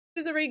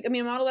This is a rig, I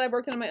mean, a model that I've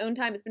worked on my own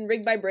time. It's been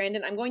rigged by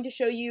Brandon. I'm going to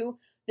show you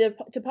the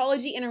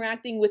topology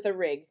interacting with a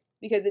rig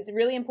because it's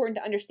really important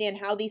to understand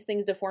how these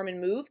things deform and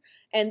move.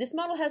 And this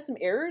model has some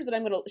errors that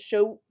I'm going to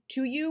show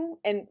to you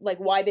and like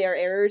why they are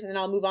errors. And then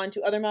I'll move on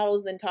to other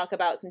models and then talk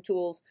about some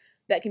tools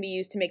that can be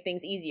used to make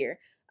things easier.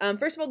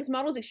 First of all, this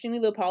model is extremely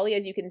low poly,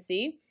 as you can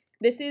see.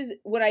 This is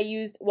what I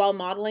used while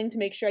modeling to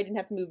make sure I didn't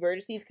have to move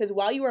vertices, because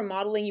while you are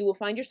modeling, you will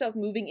find yourself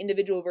moving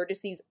individual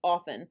vertices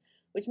often,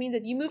 which means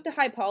if you move to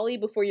high poly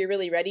before you're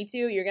really ready to,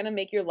 you're going to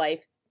make your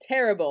life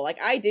terrible, like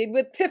I did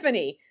with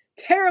Tiffany.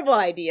 Terrible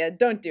idea.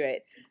 Don't do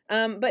it.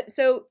 But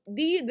so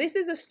this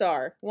is a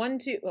star. 1,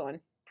 2,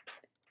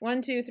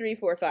 3,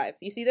 4, 5.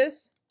 You see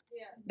this?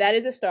 Yeah. That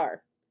is a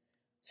star.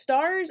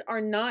 Stars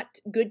are not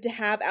good to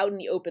have out in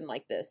the open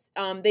like this.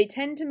 They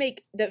tend to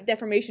make the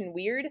deformation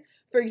weird.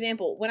 For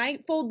example, when I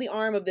fold the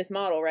arm of this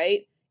model,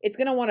 right, it's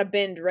going to want to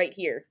bend right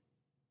here,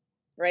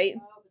 right?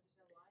 Oh,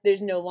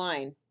 There's no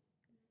line.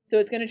 So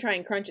it's going to try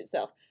and crunch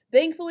itself.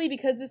 Thankfully,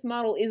 because this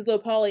model is low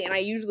poly, and I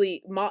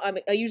usually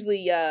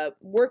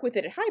work with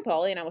it at high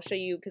poly, and I will show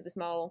you because this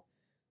model,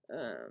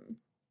 never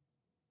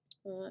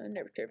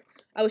curve.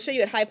 I will show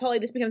you at high poly.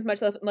 This becomes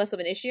much less of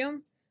an issue,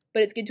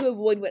 but it's good to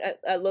avoid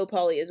at low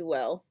poly as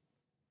well.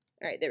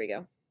 All right, there we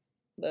go.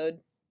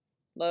 Load.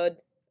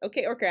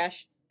 Okay, or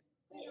crash.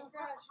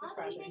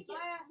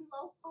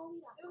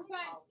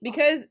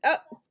 Because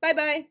bye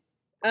bye.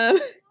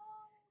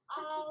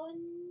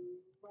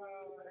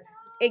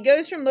 It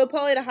goes from low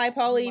poly to high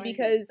poly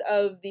because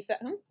of the Do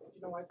you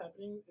know why it's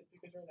happening? It's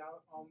because right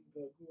now on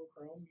the Google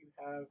Chrome you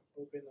have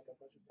open like a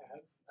bunch of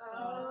tabs.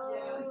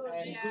 Oh,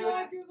 And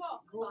yeah.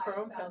 Google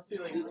Chrome tends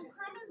to like.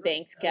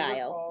 Thanks,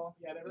 Kyle.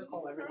 They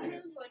recall everything.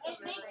 Make sure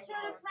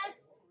to press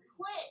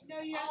quit. No,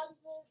 you have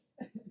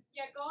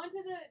yeah. Go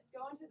into the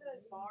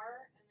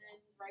bar and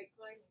then right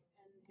click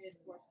and hit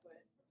force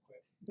quit.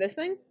 This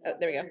thing? Oh,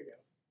 there we go. Now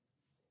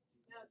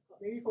it's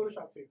closed. Maybe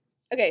Photoshop too.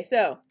 Okay,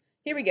 so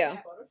here we go.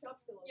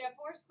 Yeah,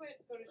 force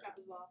quit Photoshop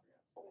as well.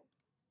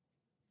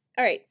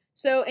 All right.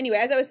 So anyway,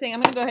 as I was saying,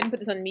 I'm going to go ahead and put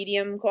this on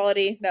medium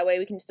quality. That way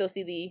we can still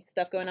see the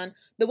stuff going on.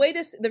 The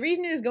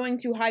reason it is going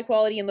to high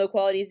quality and low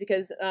quality is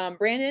because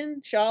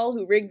Brandon Shaw,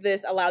 who rigged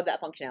this, allowed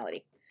that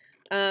functionality.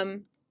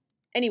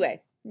 Anyway,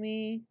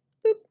 boop.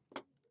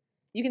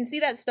 You can see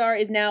that star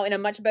is now in a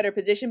much better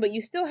position, but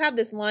you still have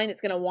this line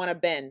that's going to want to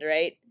bend,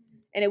 right?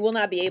 And it will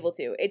not be able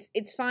to.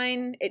 It's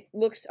fine. It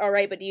looks all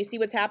right, but do you see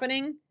what's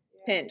happening?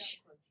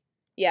 Pinch.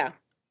 Yeah.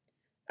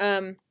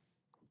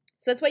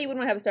 So that's why you wouldn't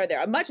want to have a star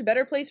there. A much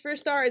better place for a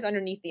star is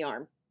underneath the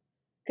arm,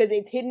 because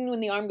it's hidden when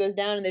the arm goes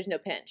down and there's no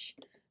pinch.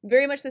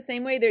 Very much the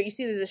same way there. You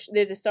see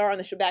there's a star on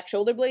the back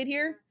shoulder blade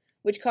here,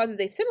 which causes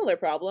a similar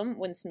problem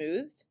when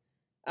smoothed.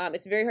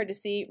 It's very hard to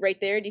see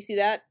right there. Do you see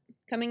that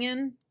coming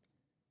in?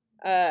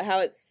 How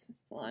it's,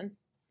 hold on,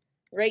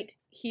 right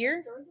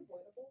here.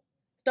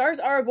 Stars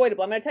are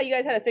avoidable. I'm going to tell you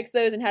guys how to fix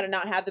those and how to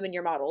not have them in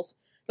your models.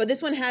 But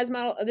this one has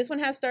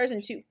stars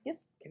in 2.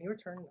 Yes. Can you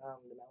return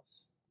the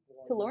mouse?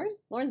 To Lauren?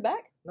 Lauren's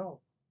back?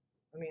 No.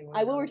 I mean,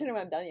 I will return it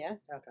when I'm done, yeah.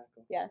 Okay,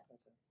 cool. Yeah.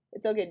 That's it.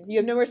 It's all good. You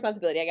have no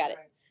responsibility. I got it.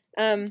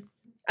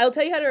 I'll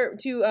tell you how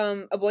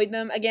to avoid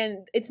them.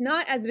 Again, it's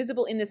not as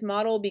visible in this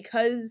model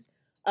because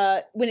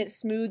when it's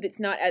smooth, it's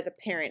not as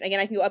apparent. Again,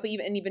 I can go up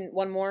even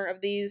one more of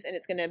these, and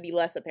it's going to be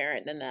less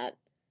apparent than that.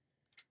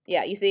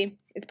 Yeah, you see?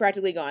 It's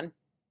practically gone.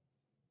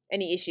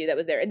 Any issue that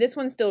was there. And this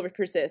one still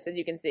persists, as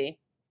you can see.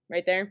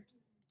 Right there.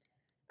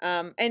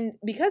 And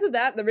because of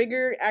that, the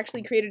rigger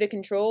actually created a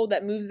control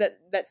that moves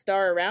that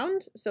star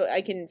around, so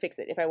I can fix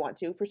it if I want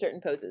to for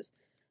certain poses.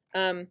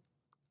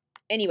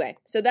 Anyway,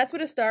 so that's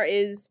what a star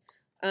is.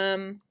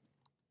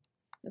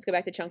 Let's go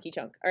back to chunky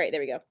chunk. All right, there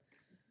we go.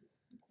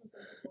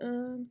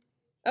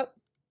 Oh,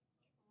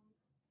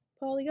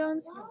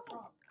 polygons.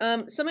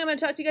 Something I'm going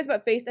to talk to you guys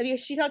about face. Have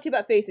she talked to you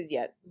about faces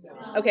yet? No.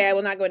 Okay, I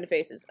will not go into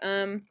faces.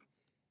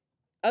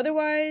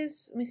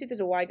 Otherwise, let me see if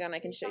there's a Y-gon I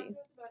can show you.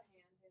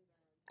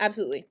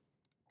 Absolutely.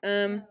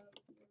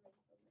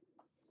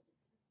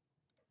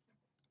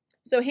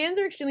 So hands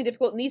are extremely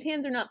difficult, and these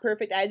hands are not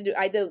perfect. I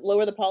had to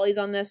lower the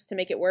polys on this to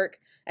make it work.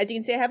 As you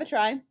can see, I have a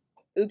try.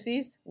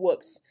 Oopsies.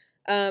 Whoops.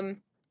 This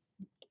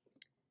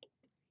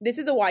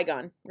is a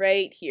Y-gon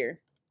right here.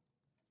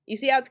 You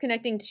see how it's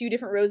connecting 2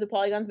 different rows of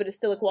polygons, but it's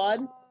still a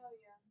quad? Oh,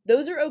 yeah.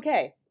 Those are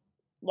okay.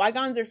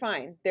 Y-gons are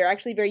fine. They're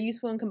actually very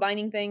useful in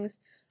combining things.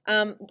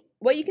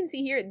 What you can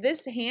see here,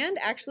 this hand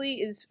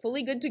actually is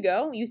fully good to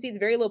go. You see it's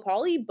very low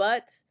poly,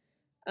 but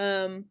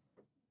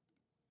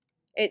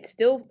it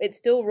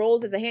still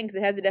rolls as a hand because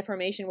it has a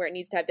deformation where it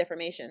needs to have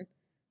deformation.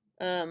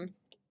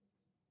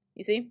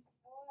 You see?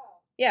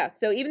 Yeah,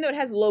 so even though it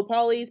has low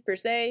polys per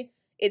se,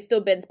 it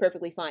still bends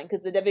perfectly fine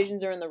because the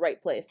divisions are in the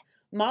right place.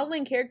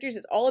 Modeling characters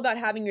is all about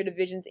having your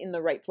divisions in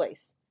the right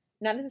place.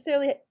 Not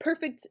necessarily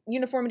perfect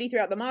uniformity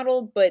throughout the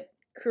model, but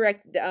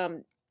correct,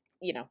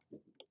 you know,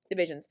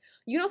 divisions.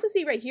 You can also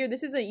see right here,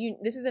 this is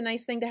a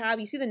nice thing to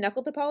have. You see the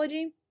knuckle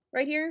topology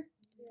right here?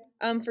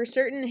 Yeah. For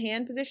certain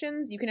hand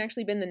positions, you can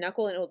actually bend the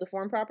knuckle and it will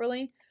deform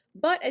properly.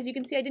 But as you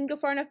can see, I didn't go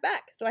far enough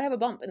back, so I have a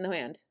bump in the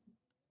hand.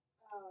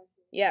 Oh, I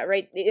see. Yeah,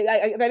 right.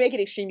 If I make it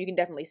extreme, you can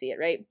definitely see it,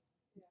 right?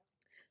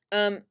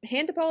 Hand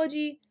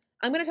topology.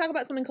 I'm going to talk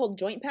about something called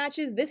joint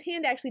patches. This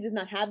hand actually does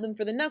not have them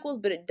for the knuckles,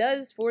 but it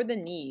does for the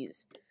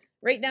knees.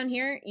 Right down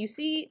here, you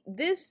see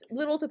this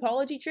little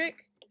topology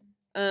trick.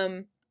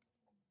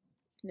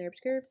 Nerves,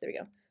 curves, there we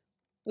go.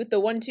 With the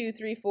 1, 2,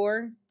 3,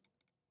 4,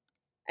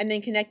 and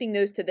then connecting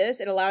those to this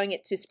and allowing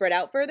it to spread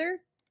out further.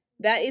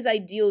 That is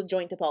ideal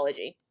joint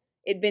topology.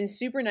 It bends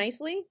super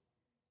nicely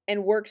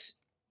and works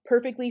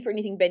perfectly for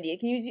anything bendy. It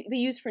can be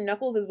used for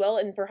knuckles as well,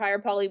 and for higher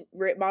poly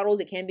models,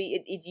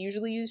 it's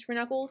usually used for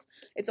knuckles.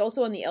 It's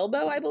also on the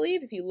elbow, I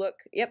believe. If you look,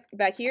 yep,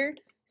 back here,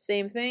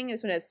 same thing.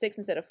 This one has 6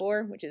 instead of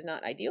 4, which is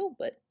not ideal,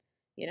 but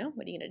you know,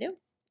 what are you gonna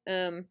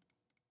do?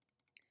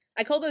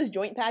 I call those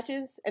joint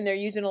patches, and they're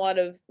used in a lot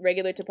of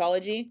regular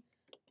topology.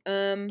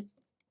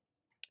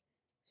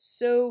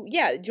 So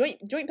yeah,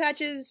 joint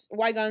patches,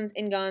 Ygons,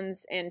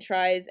 Ingons, and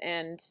tris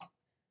and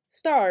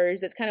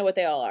stars. That's kind of what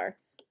they all are.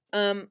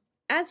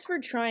 As for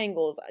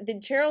triangles,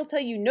 did Cheryl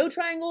tell you no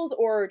triangles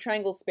or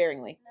triangles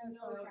sparingly?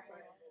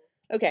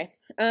 No. Okay.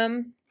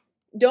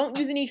 Don't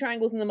use any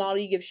triangles in the model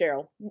you give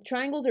Cheryl.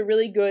 Triangles are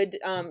really good.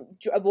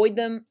 Avoid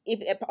them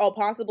if at all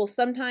possible.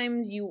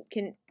 Sometimes you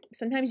get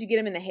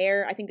them in the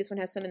hair. I think this one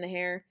has some in the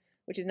hair,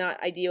 which is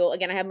not ideal.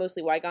 Again, I have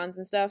mostly Ygons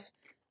and stuff.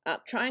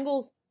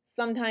 Triangles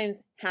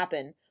sometimes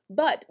happen.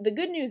 But the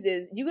good news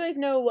is, do you guys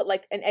know what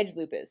like an edge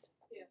loop is?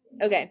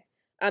 Yeah. Okay.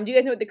 Do you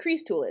guys know what the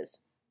crease tool is?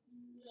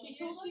 She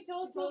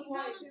told us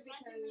why too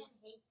because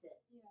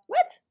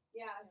What?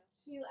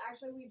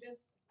 we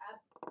just had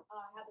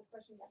this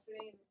question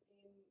yesterday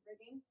in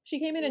rigging. She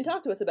came in and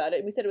talked to us about it,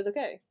 and we said it was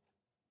okay.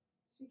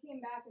 She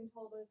came back and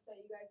told us that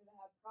you guys would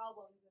have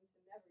problems and to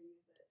never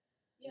use it.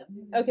 Yep.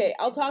 Okay,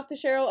 I'll talk to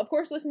Cheryl. Of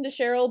course, listen to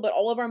Cheryl, but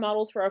all of our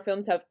models for our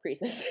films have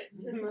creases.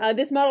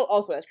 This model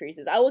also has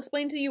creases. I will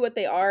explain to you what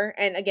they are,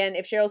 and again,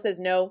 if Cheryl says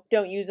no,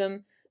 don't use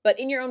them. But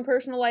in your own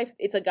personal life,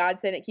 it's a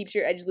godsend. It keeps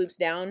your edge loops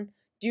down.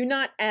 Do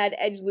not add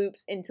edge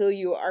loops until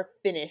you are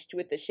finished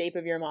with the shape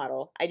of your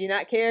model. I do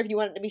not care if you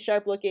want it to be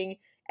sharp looking.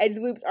 Edge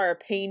loops are a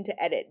pain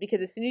to edit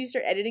because as soon as you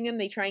start editing them,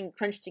 they try and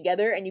crunch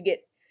together and you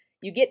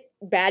get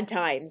bad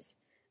times.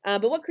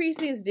 But what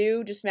creases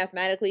do, just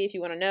mathematically, if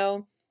you want to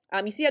know,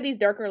 you see how these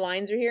darker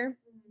lines are here?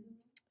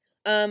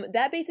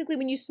 That basically,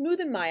 when you smooth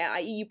in Maya,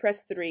 i.e. you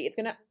press 3, it's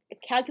going to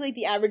calculate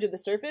the average of the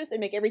surface and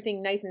make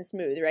everything nice and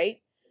smooth,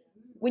 right?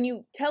 When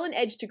you tell an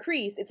edge to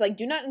crease, it's like,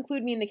 do not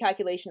include me in the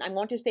calculation. I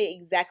want to stay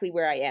exactly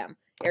where I am.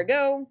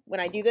 Ergo, when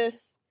I do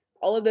this,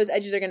 all of those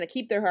edges are going to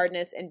keep their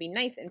hardness and be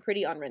nice and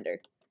pretty on render.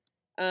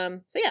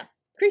 So yeah,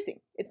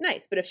 creasing. It's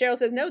nice, but if Cheryl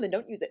says no, then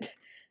don't use it.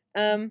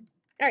 All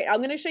right, I'm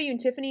going to show you in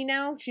Tiffany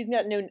now. She's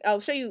not known. I'll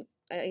show you,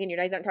 again, your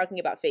guys aren't talking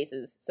about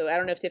faces, so I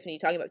don't know if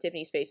talking about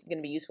Tiffany's face is going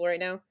to be useful right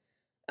now.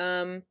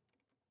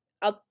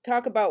 I'll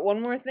talk about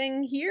one more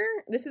thing here.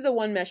 This is a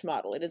one mesh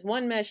model. It is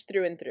one mesh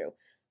through and through.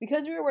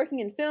 Because we are working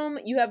in film,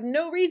 you have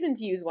no reason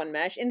to use one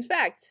mesh. In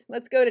fact,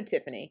 let's go to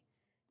Tiffany.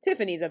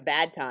 Tiffany's a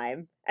bad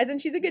time. As in,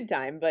 she's a good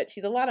time, but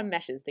she's a lot of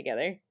meshes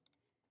together.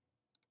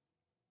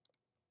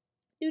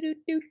 What was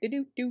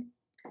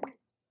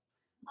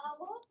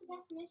the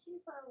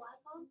definition for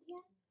Ygons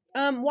again?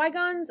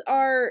 Ygons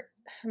are...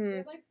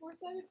 They're like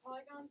 4-sided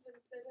polygons, but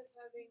instead of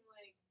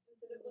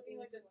looking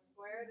like a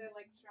square, they're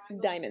like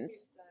triangles.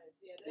 Diamonds.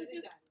 Yeah, they're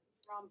diamonds.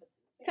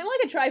 Rhombuses. Kind of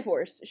like a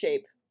Triforce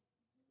shape,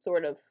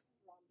 sort of.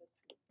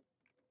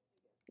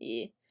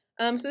 Yeah.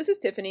 So this is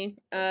Tiffany.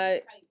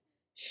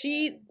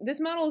 This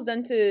model is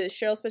done to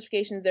Cheryl's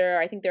specifications.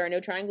 I think there are no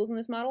triangles in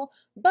this model,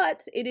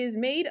 but it is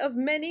made of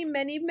many,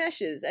 many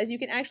meshes. As you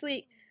can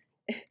actually,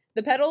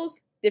 the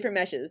petals, different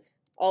meshes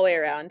all the way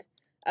around.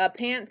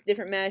 Pants,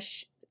 different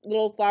mesh.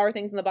 Little flower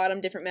things on the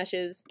bottom, different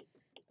meshes.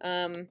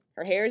 Her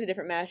hair is a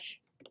different mesh.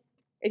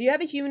 If you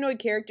have a humanoid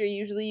character,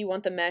 usually you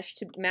want the mesh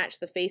to match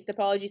the face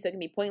topology, so it can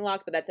be point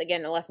locked, but that's,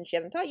 again, a lesson she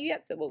hasn't taught you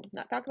yet, so we'll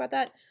not talk about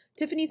that.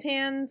 Tiffany's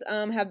hands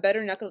have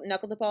better knuckle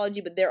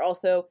topology, but they're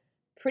also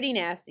pretty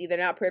nasty. They're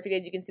not perfect.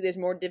 As you can see, there's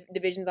more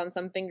divisions on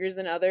some fingers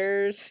than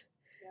others.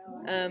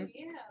 That one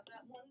finger.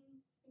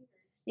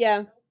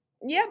 Yeah.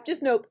 Yep,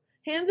 just nope.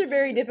 Hands are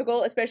very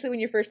difficult, especially when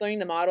you're first learning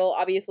to model.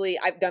 Obviously,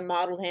 I've done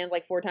modeled hands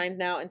like 4 times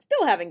now and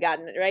still haven't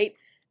gotten it right.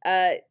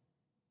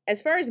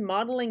 As far as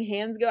modeling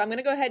hands go, I'm going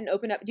to go ahead and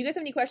open up. Do you guys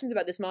have any questions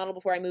about this model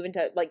before I move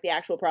into like the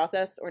actual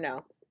process, or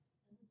no?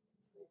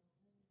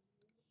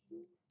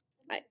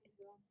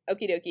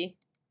 Okie dokie.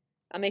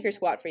 I'll make her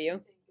squat for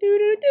you.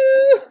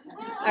 Doo-doo-doo.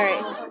 All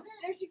right.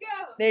 There she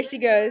goes. There she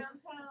goes.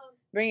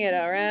 Bring it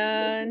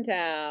around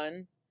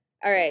town.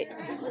 All right.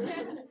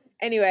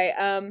 Anyway,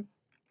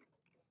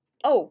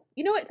 oh,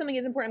 you know what? Something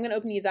is important. I'm going to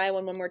open the Isaiah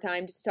one more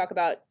time just to talk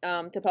about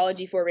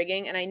topology for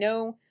rigging. And I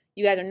know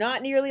you guys are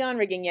not nearly on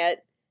rigging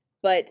yet,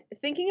 but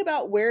thinking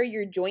about where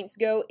your joints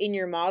go in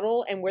your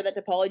model and where that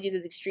topology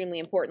is extremely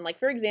important. Like,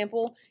 for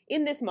example,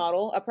 in this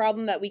model, a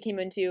problem that we came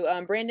into,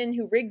 Brandon,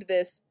 who rigged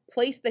this,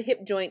 placed the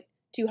hip joint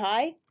too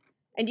high.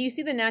 And do you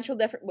see the natural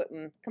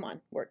come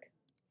on, work.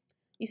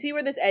 You see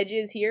where this edge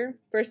is here?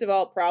 First of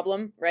all,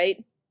 problem,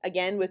 right?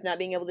 Again, with not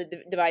being able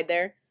to divide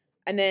there.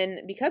 And then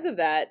because of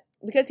that,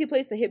 because he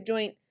placed the hip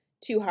joint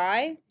too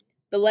high,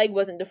 the leg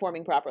wasn't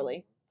deforming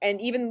properly.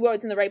 And even though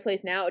it's in the right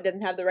place now, it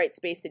doesn't have the right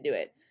space to do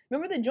it.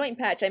 Remember the joint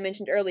patch I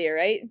mentioned earlier,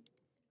 right?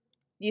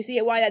 Do you see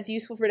why that's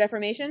useful for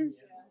deformation?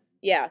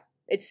 Yeah,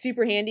 it's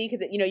super handy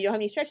because you know you don't have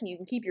any stretching. You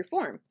can keep your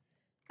form.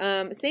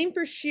 Same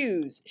for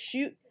shoes.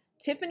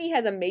 Tiffany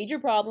has a major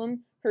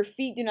problem. Her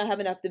feet do not have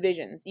enough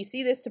divisions. You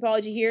see this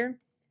topology here?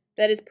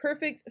 That is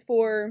perfect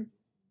for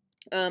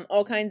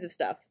all kinds of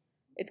stuff.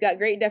 It's got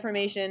great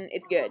deformation.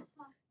 It's good.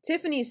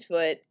 Tiffany's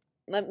foot,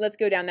 let's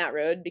go down that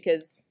road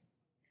because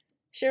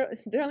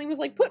Darlene was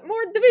like, put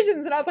more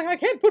divisions. And I was like, I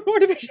can't put more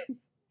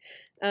divisions.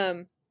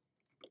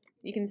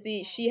 You can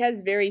see she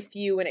has very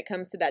few when it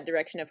comes to that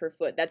direction of her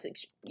foot. That's,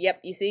 yep,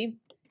 you see?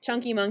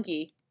 Chunky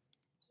monkey.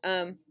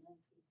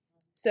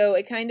 So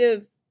it kind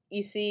of,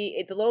 you see,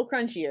 it's a little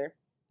crunchier,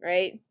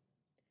 right?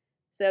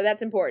 So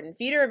that's important.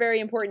 Feet are very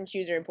important.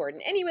 Shoes are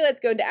important. Anyway, let's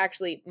go to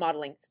actually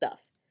modeling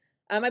stuff.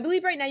 I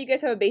believe right now you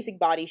guys have a basic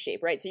body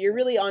shape, right? So you're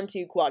really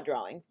onto quad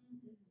drawing.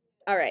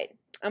 All right.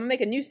 I'm going to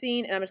make a new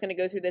scene, and I'm just going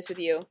to go through this with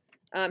you.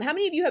 How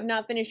many of you have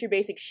not finished your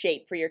basic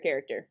shape for your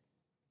character?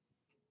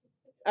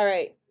 All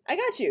right. I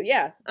got you.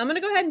 Yeah. I'm going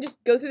to go ahead and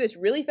just go through this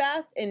really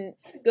fast and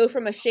go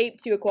from a shape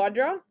to a quad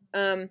draw.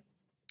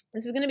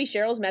 This is going to be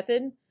Cheryl's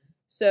method.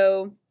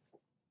 So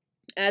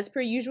as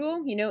per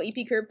usual, you know,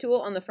 EP curve tool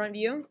on the front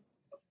view.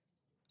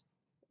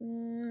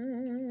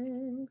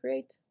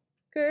 Great.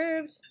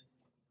 Curves.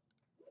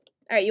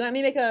 All right. You want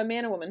me to make a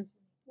man or woman?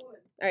 All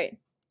right.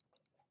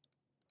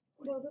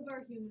 Both of our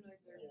humanoids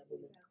are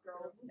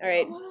girls. All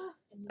right.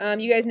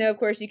 You guys know, of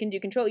course, you can do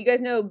control. You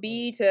guys know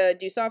B to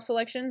do soft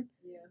selection.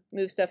 Yeah.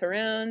 Move stuff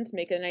around,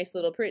 make a nice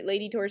little pretty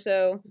lady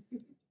torso,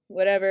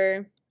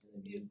 whatever.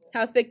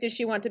 How thick does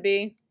she want to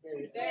be?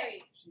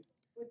 Very.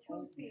 With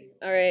 2 C's.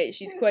 All right,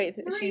 she's quite.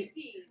 She's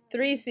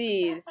 3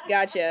 C's.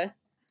 Gotcha.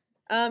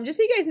 Just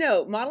so you guys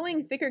know,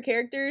 modeling thicker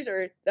characters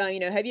or you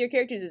know, heavier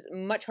characters is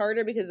much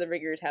harder because the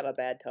riggers have a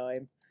bad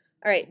time.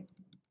 All right.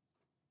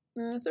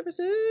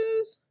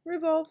 Surfaces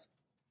revolve.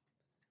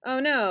 Oh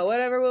no!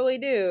 Whatever will we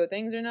do?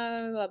 Things are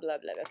not blah blah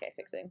blah. Okay,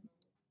 fixing.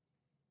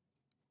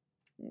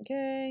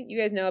 Okay, you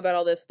guys know about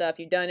all this stuff.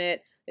 You've done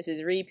it. This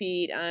is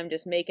repeat. I'm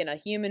just making a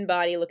human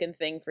body looking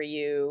thing for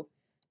you.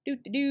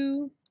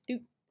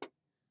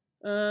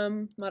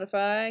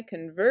 Modify,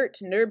 convert,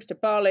 NURBS to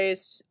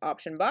polys,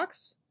 option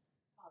box.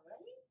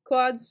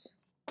 Quads.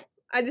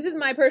 This is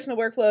my personal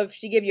workflow. If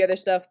she give you other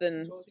stuff,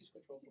 then...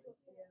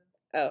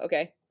 Oh,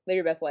 okay. Live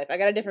your best life. I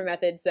got a different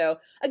method. So,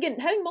 again,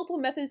 having multiple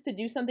methods to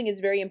do something is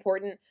very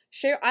important.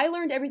 I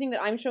learned everything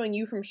that I'm showing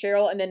you from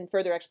Cheryl and then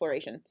further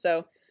exploration.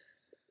 So...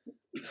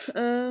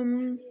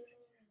 Alright,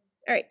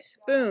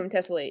 boom,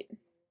 tessellate.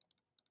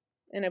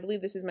 And I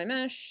believe this is my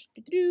mesh.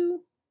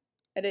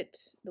 Edit,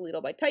 delete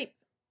all by type,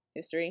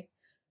 history.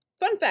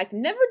 Fun fact,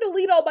 never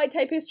delete all by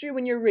type history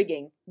when you're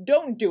rigging.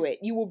 Don't do it.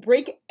 You will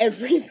break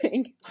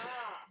everything.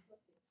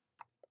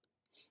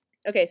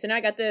 Okay, so now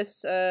I got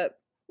this,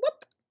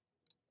 whoop.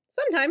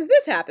 Sometimes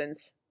this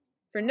happens.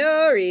 For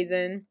no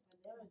reason.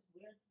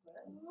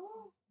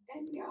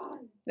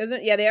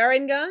 Doesn't, yeah, they are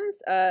in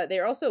guns.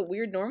 They're also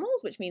weird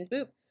normals, which means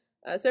boop.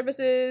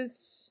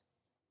 Surfaces,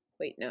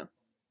 wait, no.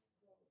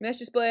 Mesh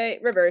display,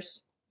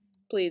 reverse.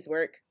 Please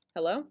work.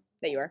 Hello?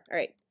 There you are. All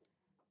right.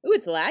 Ooh,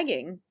 it's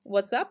lagging.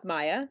 What's up,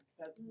 Maya?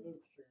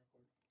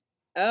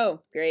 Oh,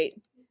 great.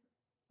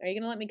 Are you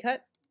going to let me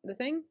cut the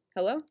thing?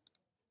 Hello?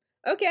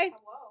 Okay.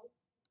 Hello.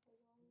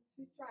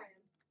 She's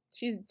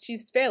trying.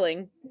 She's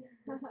failing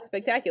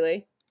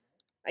spectacularly.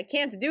 I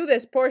can't do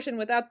this portion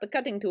without the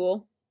cutting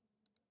tool.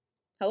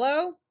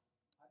 Hello?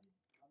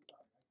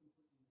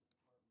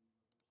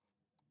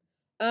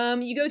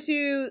 You go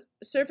to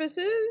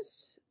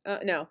surfaces.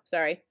 No,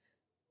 sorry.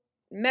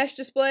 Mesh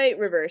display,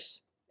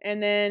 reverse.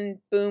 And then,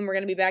 boom, we're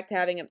going to be back to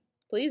having it.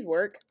 Please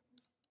work.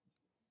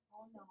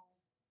 Oh no.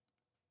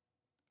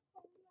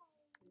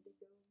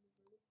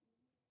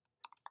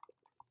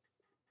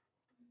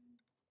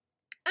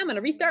 I'm going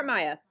to restart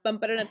Maya. Bum,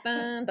 ba, da,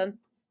 dun, dun.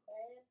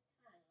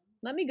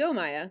 Let me go,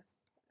 Maya.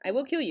 I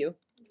will kill you.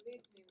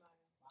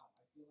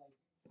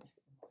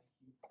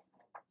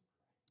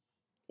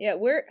 Yeah,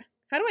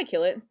 how do I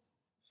kill it?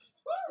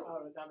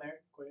 Oh, down there.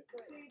 Quit.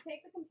 So you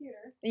take the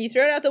computer. And you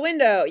throw it out the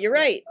window. You're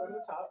right. Go to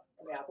the top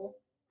of the apple.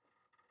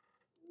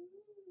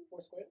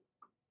 Force quit.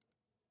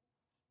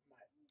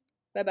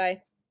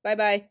 Bye-bye.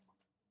 Bye-bye.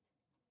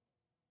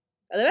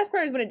 The best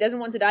part is when it doesn't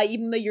want to die,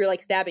 even though you're,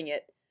 like, stabbing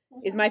it,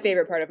 is my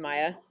favorite part of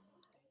Maya.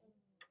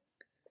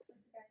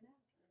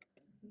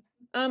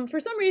 For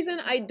some reason,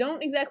 I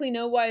don't exactly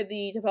know why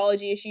the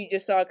topology issue you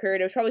just saw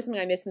occurred. It was probably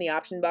something I missed in the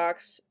option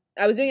box.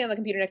 I was doing it on the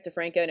computer next to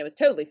Franco, and it was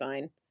totally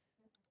fine.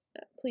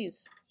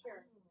 Please.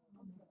 Sure.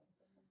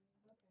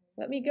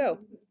 Let me go.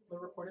 The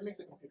recorder makes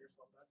a computer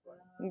slow, that's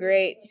why.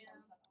 Great.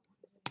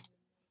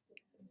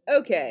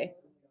 Okay.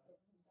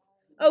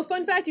 Oh,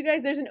 fun fact, you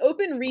guys, there's an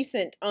open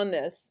recent on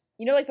this.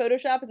 You know, like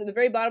Photoshop, it's at the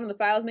very bottom of the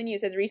files menu.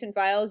 It says recent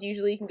files.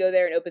 Usually you can go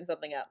there and open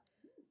something up.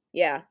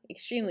 Yeah,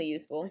 extremely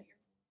useful.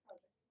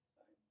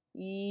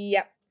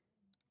 Yep.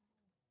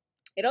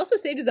 It also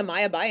saved as a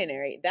Maya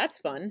binary. That's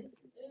fun.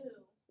 Ew.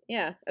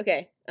 Yeah,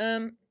 okay.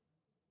 There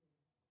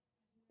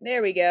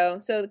we go.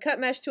 So the cut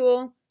mesh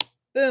tool,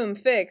 boom,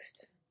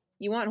 fixed.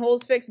 You want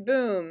holes fixed,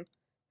 boom.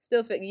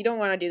 Still fixed. You don't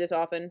want to do this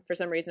often for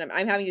some reason.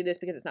 I'm having to do this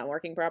because it's not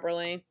working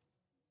properly.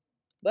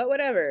 But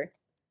whatever.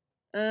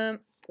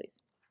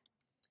 Please.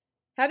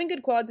 Having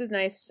good quads is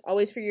nice,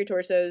 always for your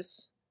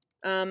torsos.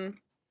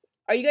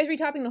 Are you guys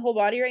retopping the whole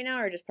body right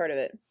now or just part of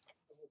it?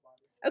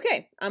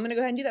 Okay, I'm gonna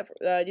go ahead and do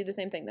that. Do the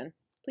same thing then,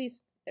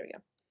 please. There we go.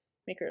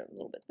 Make her a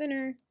little bit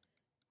thinner,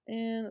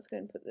 and let's go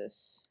ahead and put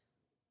this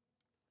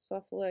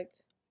soft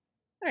select.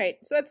 All right,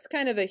 so that's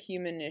kind of a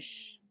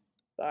humanish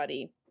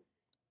body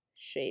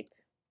shape.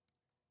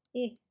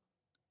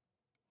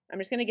 I'm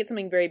just gonna get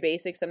something very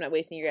basic, so I'm not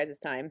wasting your guys'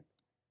 time.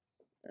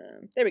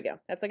 There we go.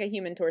 That's like a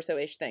human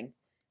torso-ish thing.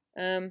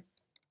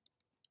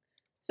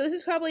 So this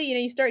is probably,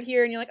 you start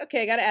here and you're like,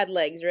 okay, I gotta add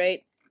legs,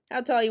 right? How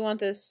tall you want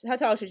this? How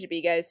tall should you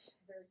be, guys?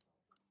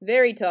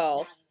 Very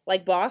tall.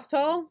 Like boss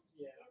tall?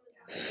 Yeah.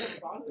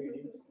 Exactly.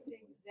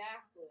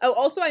 Oh,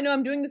 also, I know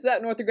I'm doing this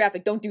without an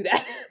orthographic. Don't do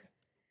that.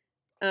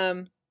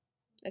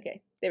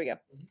 Okay, there we go.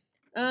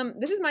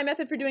 This is my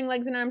method for doing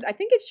legs and arms. I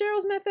think it's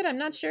Cheryl's method. I'm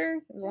not sure.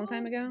 It was a long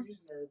time ago.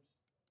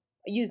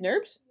 Use Use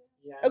nerves.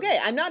 NURBS? Yeah. Okay,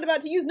 I'm not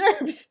about to use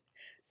NURBS.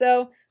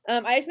 So,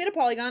 I just made a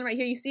polygon right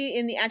here. You see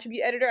in the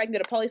attribute editor, I can go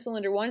to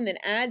polycylinder 1 and then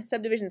add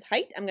subdivision's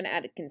height. I'm going to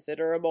add a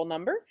considerable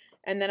number.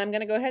 And then I'm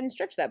going to go ahead and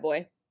stretch that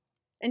boy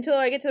until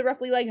I get to the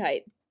roughly leg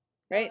height.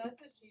 Right? Oh,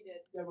 that's what she did.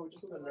 Yeah, but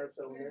just with a nerve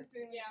cylinder.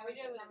 Yeah, we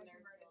did it with a nerve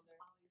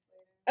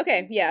cylinder.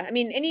 Okay, yeah. I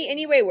mean,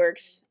 any way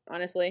works,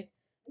 honestly.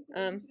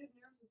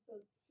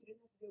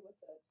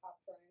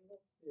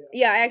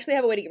 Yeah, I actually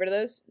have a way to get rid of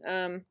those.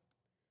 So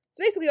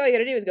basically all you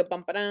gotta do is go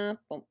bump ba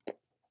bump,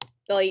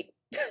 delete.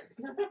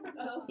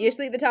 Oh. You just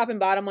delete the top and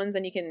bottom ones,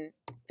 then you can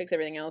fix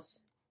everything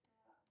else.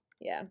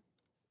 Yeah.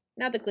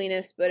 Not the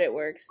cleanest, but it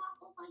works.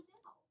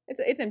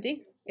 It's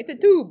empty. It's a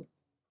tube.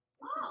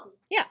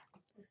 Yeah.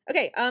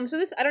 Okay, so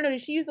this, I don't know, did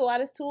she use the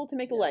lattice tool to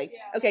make the leg?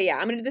 Yeah. Okay, yeah,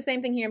 I'm gonna do the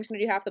same thing here. I'm just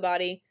gonna do half the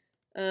body.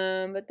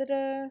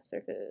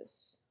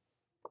 Surface.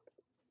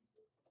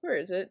 Where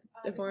is it?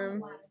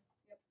 Deform.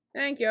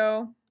 Thank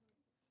you.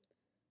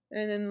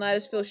 And then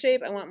lattice fill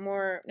shape. I want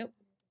more. Nope.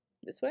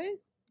 This way.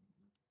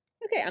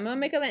 Okay, I'm gonna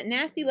make a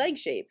nasty leg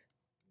shape.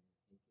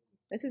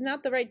 This is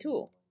not the right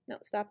tool. No,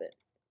 stop it.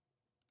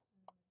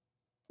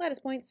 Lattice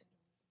points.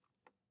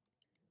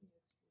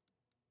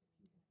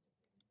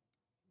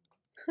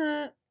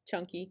 Huh.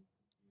 Chunky.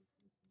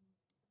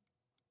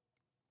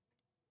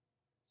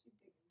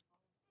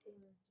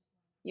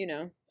 You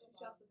know.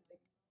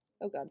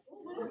 Oh god.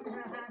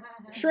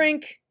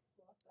 Shrink.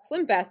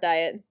 Slim fast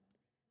diet.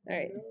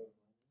 Alright. So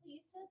you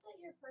said that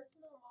your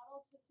personal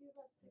model took you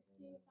about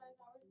 65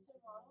 hours to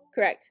model?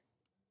 Correct.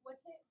 What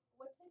takes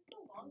the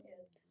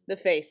longest? The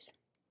face.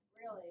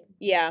 Really?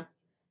 Yeah.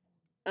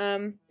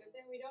 Good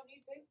thing we don't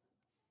need faces.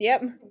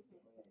 Yep.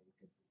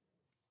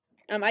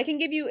 I can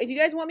give you, if you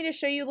guys want me to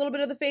show you a little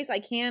bit of the face, I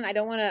can. I'm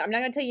not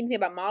going to tell you anything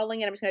about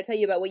modeling it. I'm just going to tell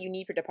you about what you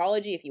need for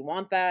topology if you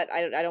want that.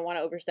 I don't want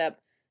to overstep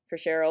for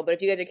Cheryl, but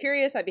if you guys are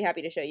curious, I'd be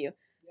happy to show you.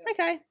 Yeah. Hi,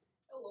 Kai.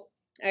 Hello.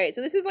 All right,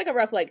 so this is like a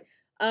rough leg.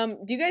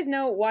 Do you guys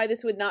know why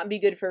this would not be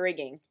good for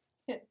rigging?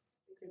 Because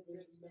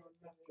there's no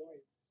enough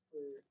joints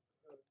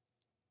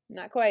for.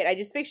 Not quite. I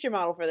just fixed your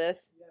model for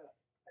this. Yeah.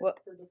 What?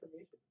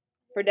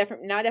 For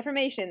deformation. For not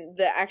deformation,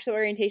 the actual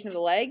orientation of the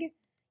leg.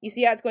 You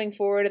see how it's going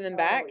forward and then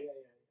back? Oh, yeah.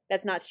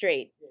 That's not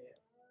straight. Yeah.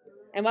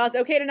 And while it's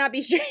okay to not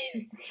be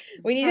straight,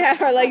 we need to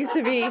have our legs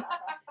to be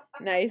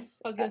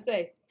nice. I was gonna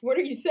say, what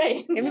are you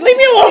saying? Leave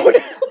me alone!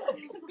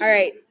 All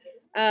right.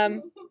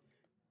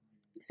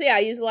 So yeah, I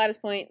use the lattice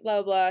point,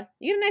 blah, blah, blah.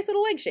 You get a nice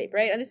little leg shape,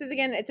 right? And this is,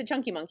 again, it's a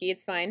chunky monkey.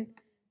 It's fine.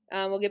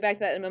 We'll get back to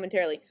that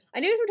momentarily. I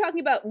know you guys were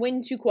talking about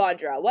when to quad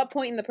draw. What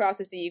point in the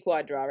process do you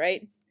quad draw,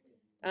 right?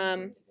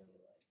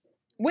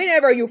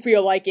 Whenever you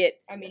feel like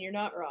it. I mean, you're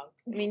not wrong.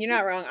 I mean, you're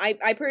not wrong.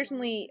 I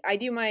personally, I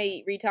do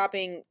my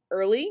retopping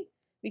early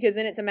because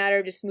then it's a matter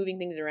of just moving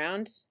things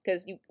around.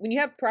 Because when you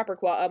have proper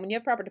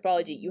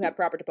topology, you have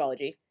proper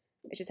topology.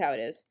 It's just how it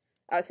is.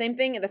 Same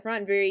thing at the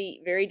front. Very,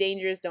 very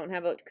dangerous. Don't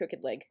have a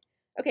crooked leg.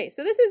 Okay,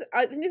 so this is,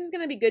 I think this is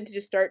going to be good to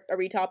just start a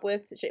retop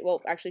with. Well,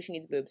 actually, she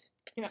needs boobs.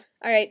 Yeah.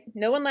 All right,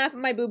 no one laugh at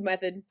my boob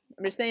method.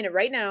 I'm just saying it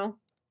right now.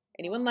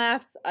 Anyone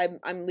laughs,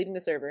 I'm leaving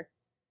the server.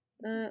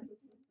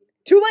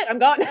 Too late, I'm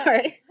gone. All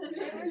right.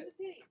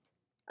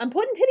 I'm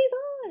putting titties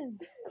on.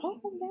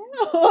 Calm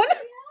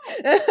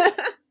down.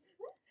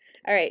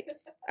 All right.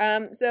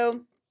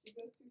 So,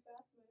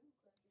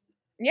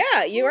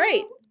 yeah, you're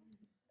right.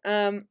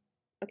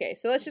 Okay,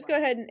 so let's just go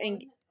ahead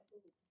and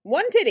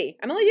one titty.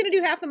 I'm only gonna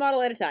do half the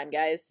model at a time,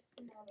 guys.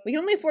 We can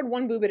only afford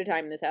one boob at a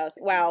time in this house.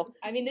 Wow.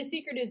 I mean, the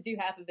secret is do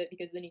half of it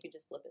because then you can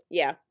just flip it.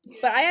 Yeah,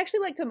 but I actually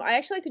like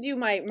to do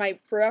my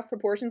rough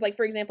proportions. Like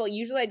for example,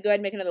 usually I'd go ahead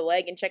and make another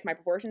leg and check my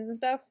proportions and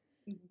stuff,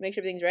 make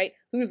sure everything's right.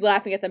 Who's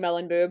laughing at the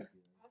melon boob?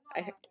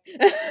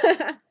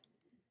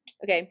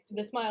 Okay.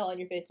 The smile on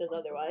your face says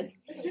otherwise.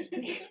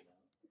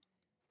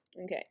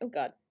 Okay. Oh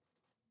God.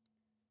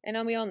 And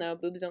now we all know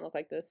boobs don't look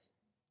like this.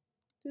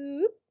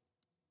 Boop.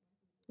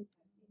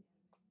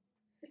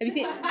 you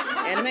seen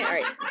anime? All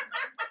right.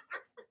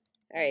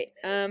 All right.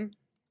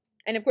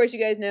 And of course you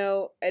guys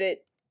know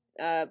edit,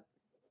 delete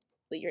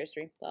your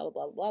history. Blah blah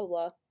blah blah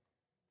blah.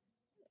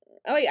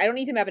 Oh wait, I don't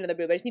need to map another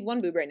boob. I just need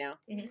one boob right now.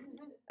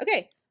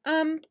 Okay.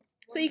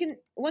 So you can.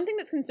 One thing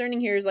that's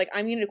concerning here is like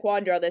I'm going to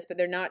quad draw this, but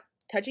they're not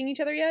touching each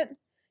other yet.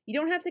 You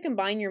don't have to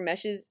combine your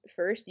meshes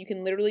first. You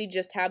can literally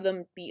just have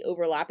them be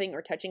overlapping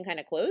or touching kind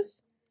of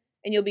close,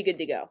 and you'll be good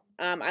to go.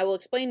 I will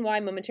explain why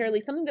momentarily.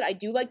 Something that I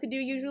do like to do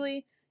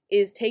usually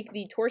is take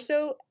the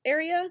torso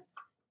area,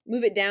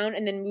 move it down,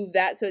 and then move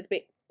that so it's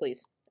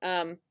please.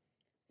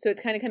 So it's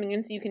kind of coming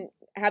in, so you can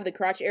have the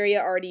crotch area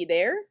already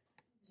there.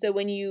 So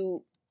when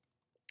you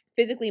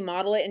physically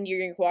model it and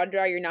you're in quad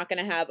draw, you're not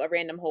going to have a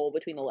random hole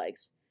between the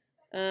legs.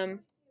 At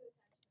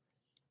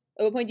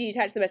what point do you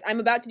attach the mesh? I'm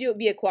about to do it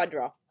via quad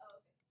draw.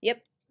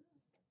 Yep.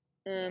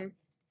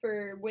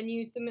 For when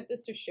you submit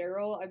this to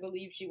Cheryl, I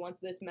believe she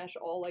wants this mesh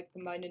all like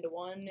combined into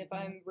one, if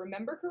I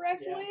remember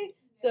correctly. Yeah.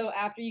 So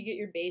after you get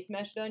your base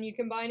mesh done, you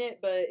combine it.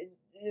 But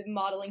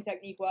modeling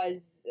technique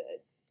wise,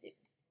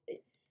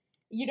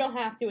 you don't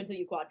have to until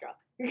you quad draw.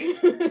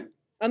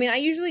 I mean, I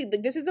usually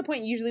this is the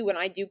point usually when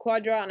I do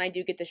quad draw and I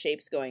do get the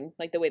shapes going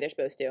like the way they're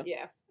supposed to.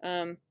 Yeah.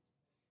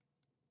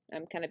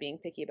 I'm kind of being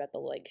picky about the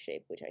leg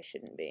shape, which I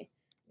shouldn't be.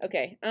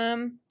 Okay.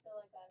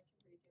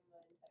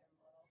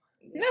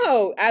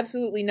 No,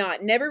 absolutely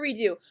not. Never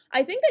redo.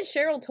 I think that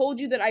Cheryl told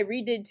you that I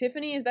redid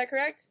Tiffany. Is that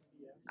correct?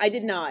 Yeah. I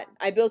did not.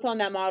 I built on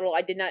that model.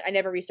 I did not. I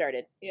never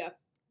restarted. Yeah.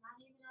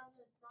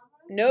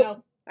 Nope.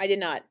 No. I did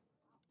not.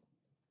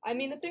 I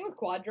mean, the thing with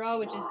quad draw,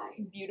 which is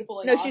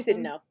beautiful and no, awesome, she said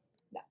no.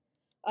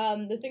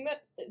 The thing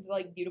that is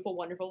like beautiful,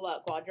 wonderful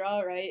about quad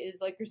draw, right,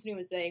 is like Christina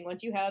was saying,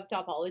 once you have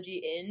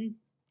topology in,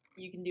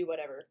 you can do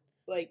whatever.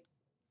 Like,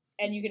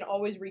 and you can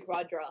always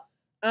re-quad draw.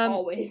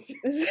 Always.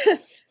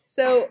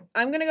 So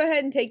I'm going to go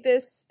ahead and take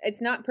this.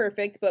 It's not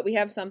perfect, but we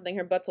have something.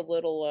 Her butt's a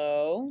little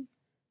low.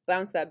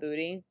 Bounce that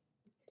booty,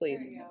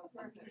 please. There you go.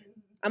 Perfect.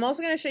 I'm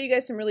also going to show you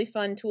guys some really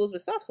fun tools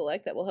with soft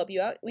select that will help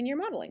you out when you're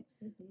modeling.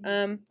 So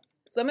I'm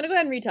going to go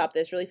ahead and retop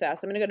this really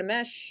fast. I'm going to go to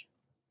mesh,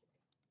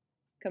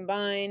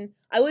 combine.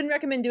 I wouldn't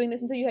recommend doing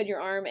this until you had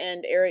your arm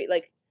and area,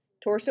 like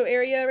torso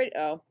area. Right?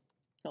 Oh,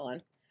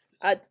 hold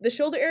on. The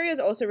shoulder area is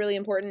also really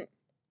important.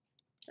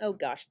 Oh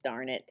gosh,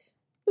 darn it.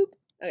 Boop.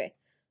 Okay.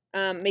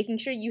 Making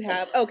sure you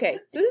have, okay,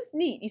 so this is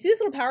neat. You see this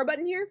little power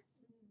button here?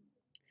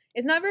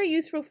 It's not very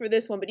useful for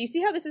this one, but do you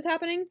see how this is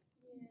happening?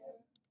 Yeah.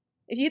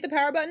 If you hit the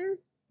power button,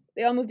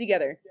 they all move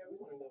together.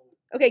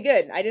 Okay,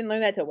 good. I didn't learn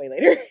that till way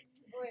later.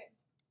 Wait.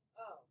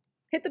 Oh.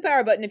 Hit the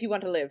power button if you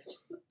want to live.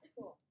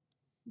 Cool.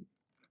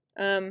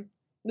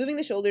 Moving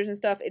the shoulders and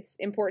stuff, it's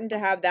important to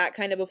have that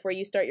kind of before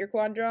you start your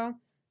quad draw,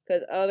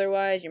 because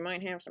otherwise you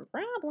might have some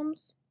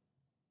problems.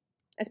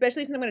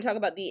 Especially since I'm going to talk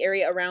about the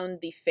area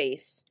around the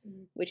face,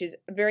 which is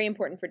very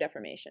important for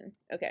deformation.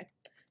 Okay,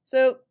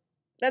 so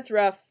that's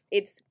rough.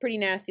 It's pretty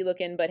nasty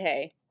looking, but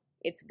hey,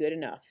 it's good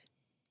enough.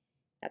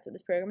 That's what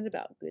this program is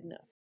about, good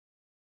enough.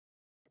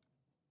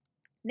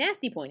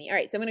 Nasty pointy. All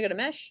right, so I'm going to go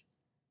to mesh,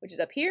 which is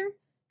up here.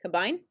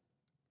 Combine.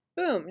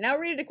 Boom. Now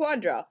we're ready to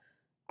quad draw.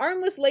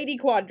 Armless lady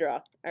quad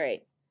draw. All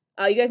right.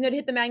 You guys know to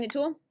hit the magnet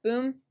tool?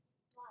 Boom.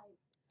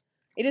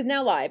 It is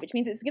now live, which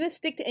means it's going to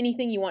stick to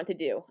anything you want to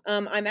do.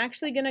 I'm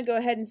actually going to go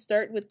ahead and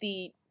start with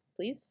the,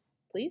 please,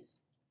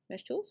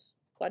 mesh tools,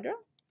 quad draw.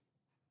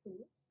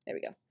 There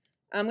we go.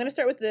 I'm going to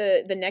start with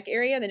the neck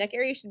area. The neck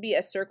area should be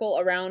a circle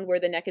around where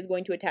the neck is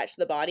going to attach to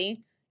the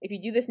body. If you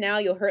do this now,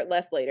 you'll hurt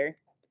less later.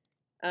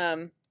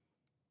 Also,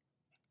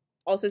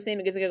 same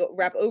because I'm going to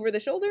wrap over the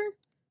shoulder,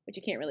 which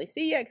you can't really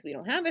see yet because we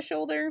don't have a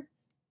shoulder.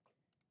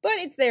 But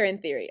it's there in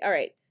theory. All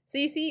right, so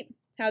you see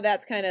how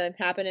that's kind of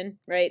happening,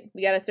 right?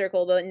 We got a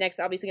circle. The neck's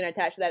obviously going to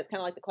attach to that. It's kind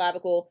of like the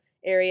clavicle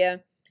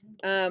area.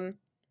 The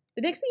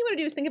next thing you want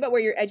to do is think about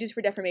where your edges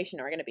for deformation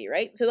are going to be,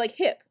 right? So like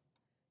hip.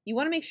 You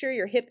want to make sure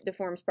your hip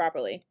deforms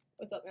properly.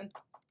 What's up, man?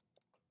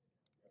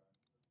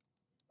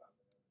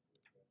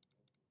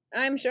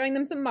 I'm showing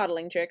them some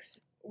modeling tricks.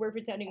 We're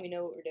pretending we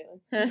know what we're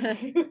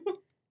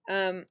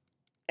doing.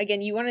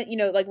 Again, you want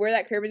to, like where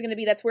that curve is going to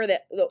be, that's where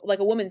like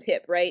a woman's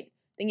hip, right?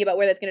 Thinking about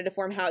where that's going to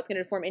deform, how it's going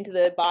to deform into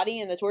the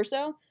body and the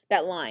torso,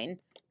 that line.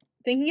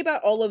 Thinking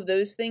about all of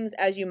those things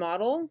as you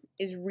model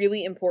is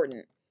really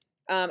important.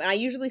 And I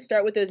usually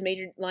start with those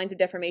major lines of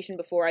deformation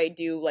before I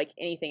do like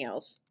anything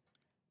else.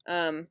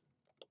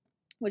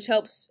 Which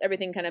helps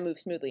everything kind of move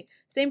smoothly.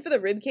 Same for the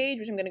rib cage,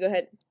 which I'm going to go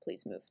ahead,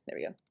 please move, there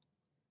we go.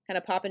 Kind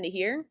of pop into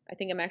here. I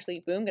think I'm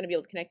actually, boom, going to be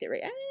able to connect it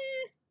right,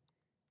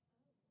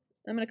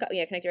 I'm going to,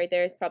 connect it right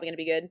there. It's probably going to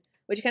be good.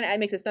 Which kind of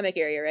makes a stomach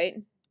area, right?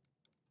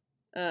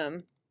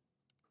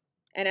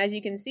 And as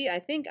you can see, I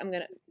think I'm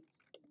going to,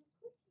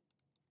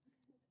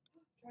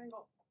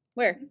 Triangle.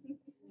 Where?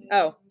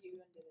 Oh,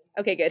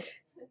 okay, good.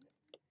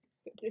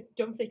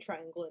 Don't say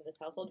triangle in this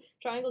household.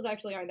 Triangles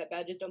actually aren't that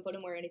bad. Just don't put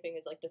them where anything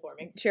is like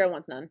deforming. Cheryl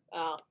wants none.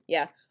 Oh.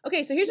 Yeah.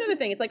 Okay, so here's another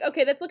thing. It's like,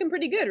 okay, that's looking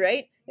pretty good,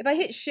 right? If I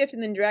hit shift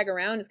and then drag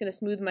around, it's going to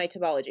smooth my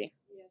topology,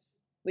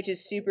 which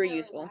is super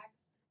useful.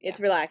 It's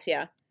relaxed,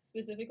 yeah.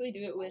 Specifically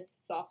do it with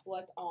soft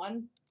select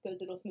on,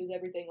 because it'll smooth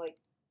everything like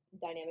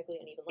dynamically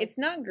unevenly. It's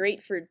not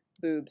great for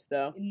boobs,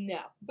 though. No.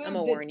 Boobs,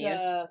 I'ma warn it's, you.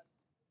 I'm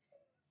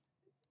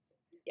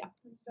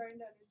starting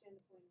to understand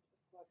the point of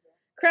quadra.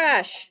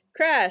 Crash!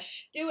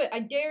 Crash! do it. I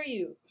dare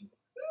you.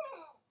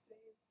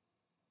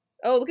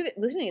 Oh, look at it.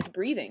 Listening, it's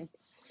breathing.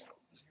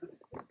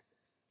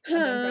 I'm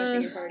done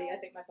crashing your party. I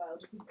think my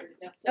files are converted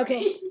now. Sorry. Okay.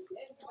 It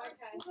wants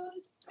to go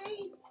to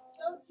space.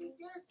 Don't you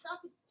dare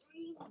stop its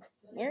dreams.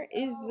 Where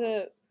is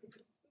the...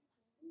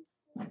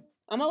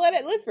 I'm gonna let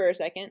it live for a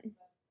second.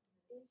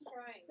 He's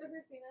trying. So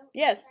Christina.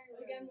 Yes.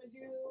 Again, would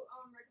you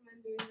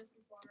recommend doing this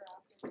before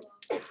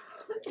or after?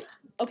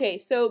 Okay,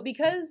 so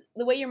because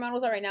the way your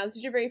models are right now, this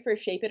is your very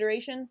first shape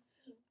iteration.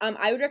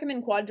 I would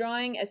recommend quad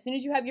drawing as soon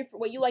as you have your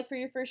what you like for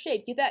your first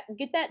shape. Get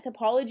that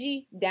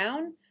topology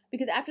down,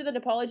 because after the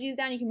topology is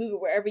down, you can move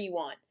it wherever you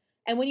want.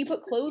 And when you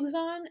put clothes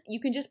on, you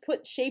can just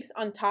put shapes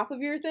on top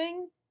of your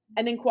thing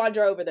and then quad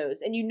draw over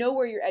those, and you know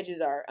where your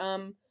edges are.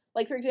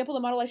 Like for example, the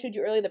model I showed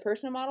you earlier, the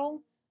personal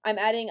model, I'm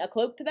adding a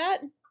cloak to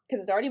that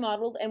because it's already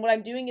modeled, and what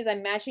I'm doing is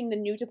I'm matching the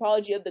new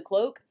topology of the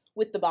cloak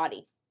with the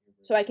body.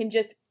 So I can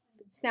just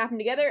snap them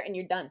together and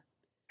you're done.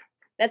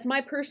 That's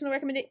my personal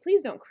recommendation.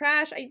 Please don't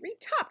crash. I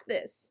retopped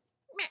this.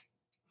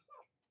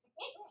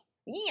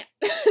 Yeah.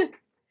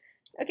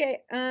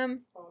 Okay, how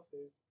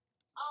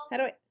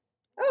do I...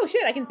 Oh,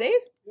 shit, I can save?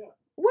 Yeah.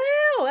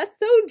 Wow, that's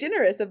so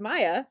generous of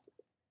Maya.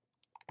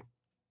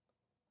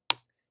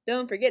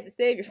 Don't forget to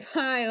save your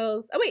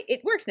files. Oh, wait,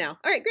 it works now.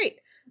 All right, great.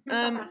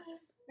 Maybe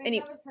Any-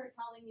 that was her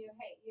telling you,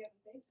 hey, you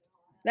haven't saved it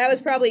all. That was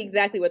probably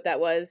exactly what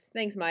that was.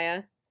 Thanks,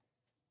 Maya.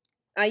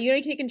 You know,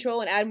 you can take control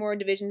and add more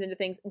divisions into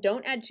things.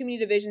 Don't add too many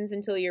divisions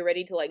until you're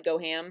ready to, like, go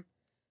ham.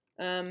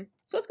 So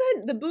let's go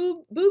ahead. The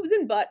boobs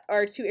and butt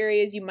are two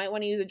areas you might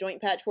want to use a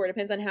joint patch for. It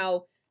depends on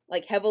how,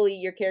 like, heavily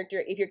your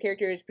character, if your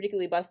character is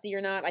particularly busty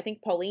or not. I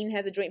think Pauline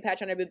has a joint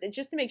patch on her boobs. It's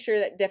just to make sure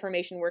that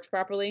deformation works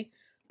properly.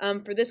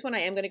 For this one, I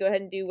am going to go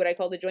ahead and do what I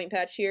call the joint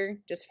patch here,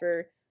 just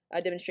for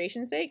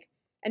demonstration's sake.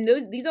 And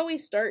these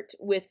always start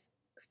with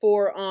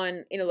 4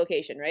 on in a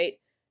location, right?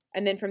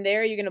 And then from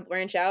there, you're going to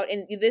branch out.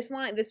 And this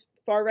line, this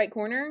far right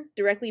corner,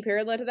 directly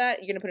parallel to that,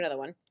 you're going to put another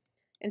one.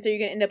 And so you're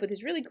going to end up with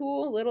this really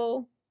cool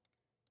little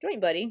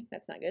joint buddy.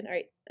 That's not good. All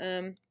right.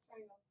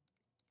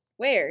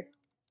 Where?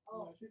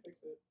 Oh, she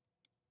fixed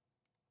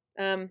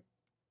it.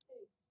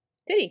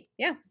 Titty.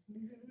 Yeah.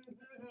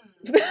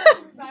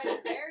 Provide a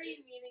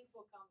very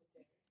meaningful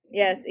commentary.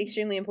 Yes,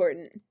 extremely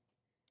important.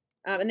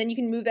 And then you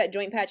can move that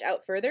joint patch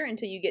out further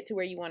until you get to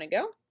where you want to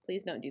go.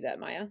 Please don't do that,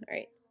 Maya. All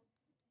right.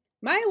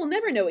 Maya will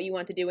never know what you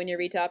want to do when you're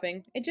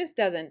retopping. It just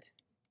doesn't.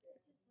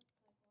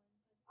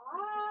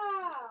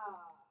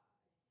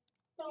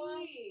 So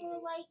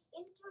for like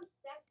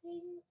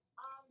intersecting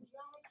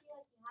geometry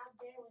like you have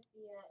there with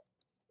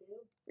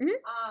the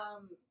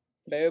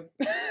boob. Boob.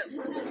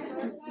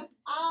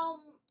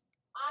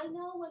 I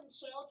know when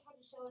Cheryl tried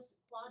to show us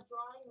quad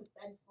drawing with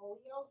Ben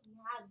Folio, he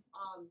had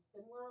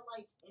similar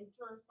like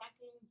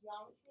intersecting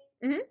geometry.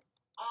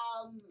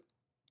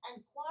 And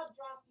quad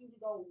draw seemed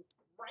to go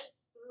right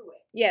through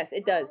it. Yes,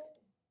 it does.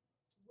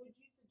 Would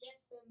you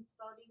suggest them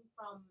starting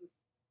from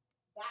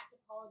that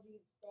topology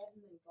instead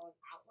and then going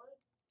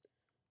outwards?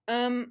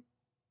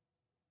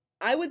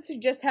 I would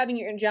suggest having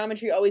your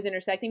geometry always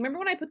intersecting. Remember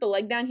when I put the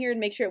leg down here and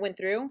make sure it went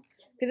through?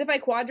 Because if I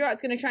quad draw,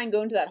 it's going to try and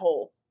go into that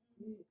hole.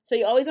 So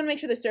you always want to make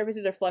sure the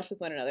surfaces are flush with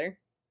one another.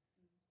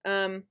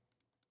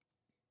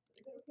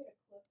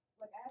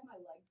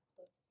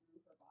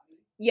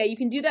 Yeah, you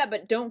can do that,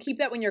 but don't keep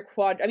that when you're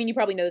quad... I mean, you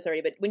probably know this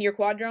already, but when you're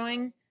quad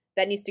drawing,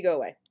 that needs to go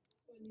away.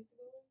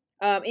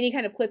 Any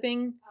kind of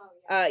clipping.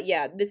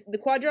 Yeah, the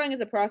quad drawing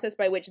is a process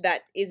by which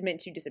that is meant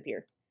to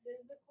disappear. Does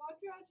the quad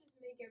draw just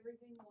make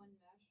everything one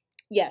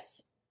mesh?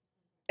 Yes.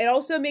 It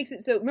also makes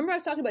it so... Remember I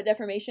was talking about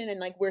deformation and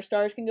like where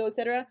stars can go,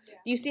 etc.? Yeah.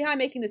 Do you see how I'm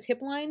making this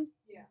hip line?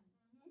 Yeah.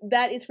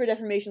 That is for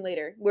deformation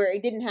later, where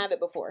it didn't have it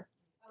before.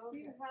 Okay.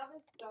 You have a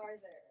star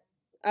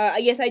there.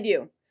 Yes, I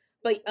do.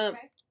 But Okay.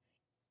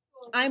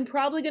 I'm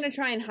probably going to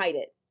try and hide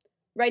it.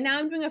 Right now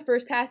I'm doing a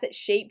first pass at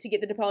shape to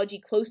get the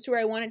topology close to where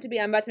I want it to be.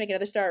 I'm about to make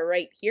another star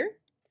right here.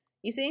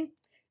 You see?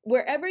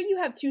 Wherever you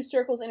have two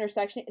circles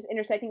intersecting,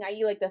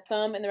 i.e. like the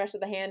thumb and the rest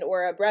of the hand,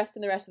 or a breast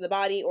and the rest of the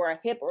body, or a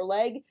hip or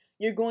leg,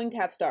 you're going to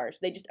have stars.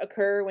 They just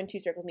occur when two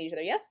circles meet each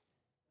other. Yes?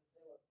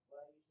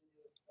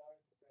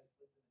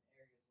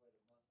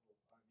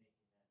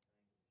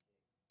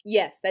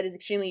 Yes, that is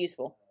extremely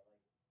useful.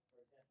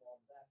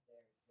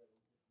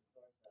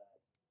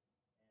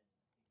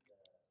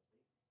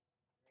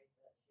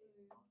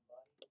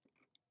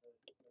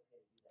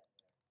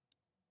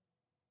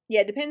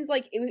 Yeah, it depends,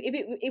 like,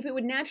 if it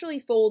would naturally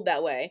fold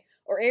that way,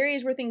 or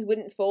areas where things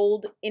wouldn't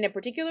fold in a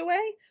particular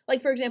way.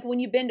 Like, for example, when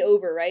you bend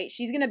over, right,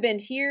 she's going to bend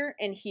here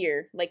and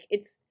here. Like,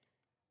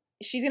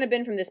 she's going to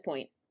bend from this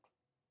point.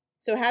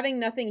 So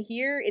having nothing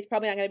here is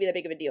probably not going to be that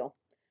big of a deal.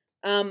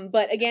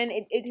 But again,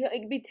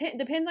 it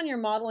depends on your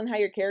model and how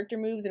your character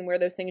moves and where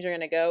those things are going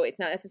to go. It's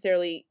not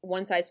necessarily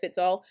one size fits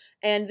all.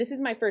 And this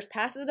is my first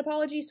pass of the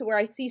topology, so where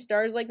I see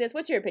stars like this,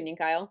 what's your opinion,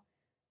 Kyle?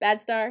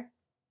 Bad star?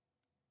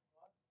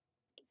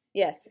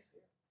 Yes.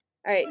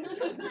 All right.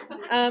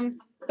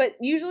 But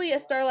usually a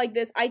star like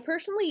this, I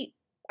personally,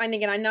 and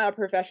again, I'm not a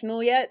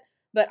professional yet,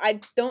 but I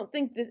don't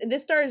think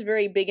this star is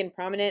very big and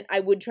prominent. I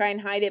would try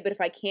and hide it, but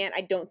if I can't,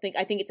 I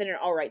think it's in an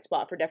all right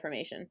spot for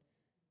deformation.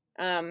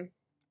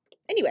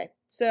 Anyway,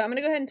 so I'm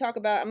gonna go ahead and talk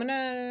about, I'm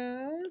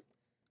gonna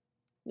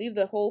leave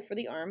the hole for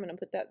the arm. I'm gonna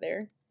put that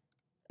there.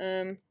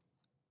 And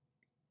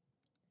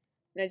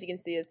as you can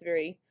see, it's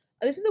very,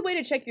 this is a way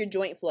to check your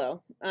joint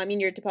flow.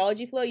 Your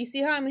topology flow. You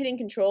see how I'm hitting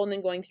control and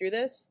then going through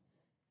this?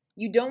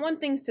 You don't want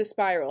things to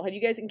spiral. Have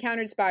you guys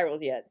encountered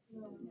spirals yet?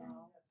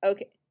 No.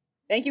 Okay.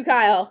 Thank you,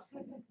 Kyle.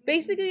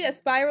 Basically, a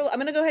spiral, I'm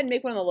going to go ahead and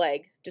make one on the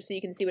leg, just so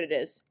you can see what it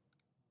is.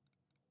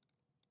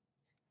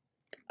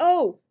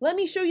 Oh, let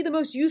me show you the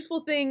most useful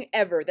thing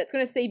ever that's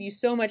going to save you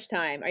so much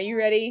time. Are you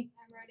ready?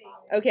 I'm ready.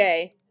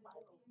 Okay.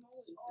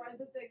 Or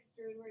is it the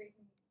extrude where you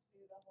can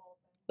do the whole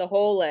thing? The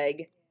whole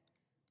leg.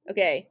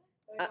 Okay.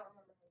 But I don't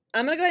remember.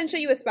 I'm going to go ahead and show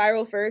you a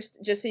spiral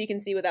first, just so you can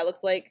see what that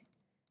looks like.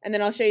 And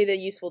then I'll show you the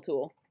useful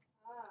tool.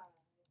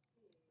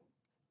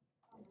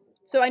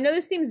 So I know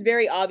this seems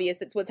very obvious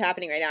that's what's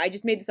happening right now. I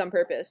just made this on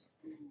purpose.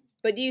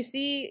 But do you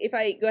see, if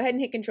I go ahead and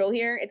hit control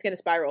here, it's going to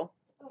spiral.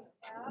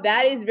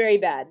 That is very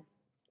bad.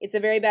 It's a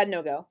very bad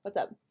no-go. What's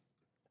up?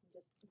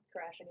 Just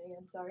crashing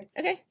again, sorry.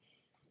 Okay.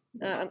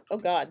 Oh,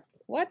 God.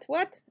 What?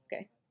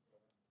 Okay.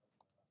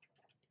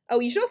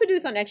 Oh, you should also do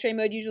this on X-ray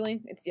mode,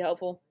 usually. It's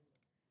helpful.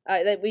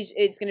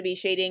 It's going to be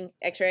shading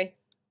X-ray,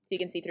 so you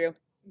can see through.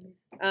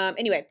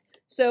 Anyway.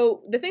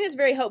 So the thing that's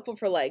very helpful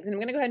for legs, and I'm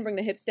going to go ahead and bring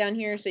the hips down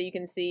here so you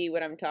can see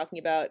what I'm talking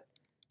about.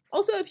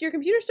 Also, if your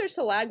computer starts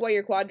to lag while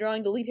you're quad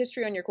drawing, delete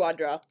history on your quad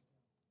draw.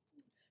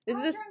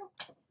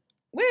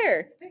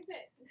 Where? Fix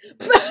it.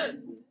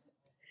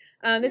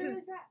 This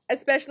is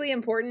especially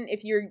important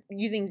if you're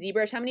using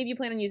ZBrush. How many of you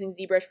plan on using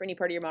ZBrush for any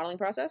part of your modeling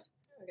process?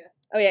 Okay.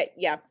 Oh,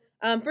 yeah.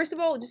 First of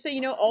all, just so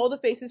you know, all the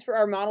faces for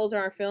our models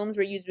and our films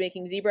were used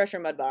making ZBrush or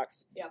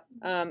Mudbox.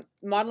 Yeah.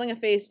 Modeling a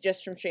face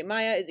just from straight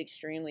Maya is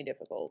extremely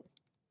difficult.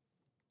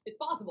 It's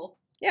possible.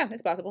 Yeah,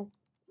 it's possible.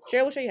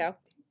 Cheryl will show you how.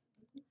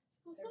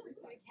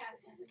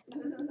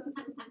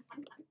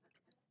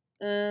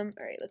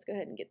 Alright, let's go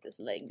ahead and get this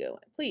leg going.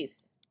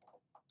 Please.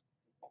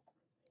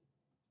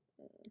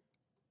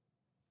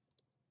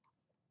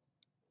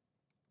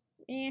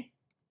 You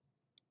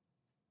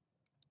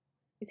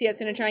see how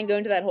it's going to try and go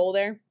into that hole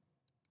there?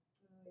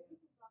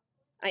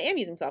 I am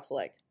using soft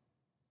select.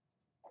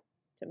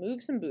 To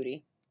move some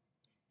booty.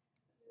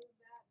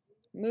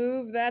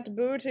 Move that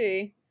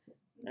booty.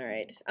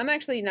 Alright, I'm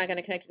actually not going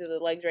to connect it to the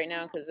legs right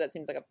now because that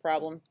seems like a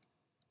problem.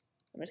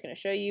 I'm just going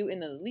to show you in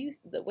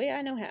the way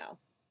I know how.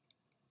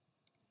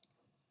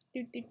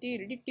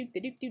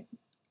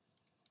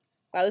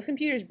 Wow, this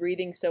computer's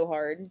breathing so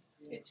hard.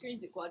 It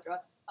screams at quad draw.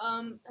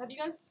 Have you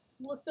guys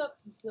looked up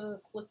the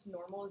Flipped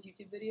Normals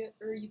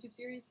YouTube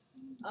series?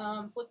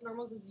 Flipped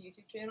Normals is a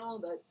YouTube channel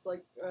that's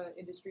like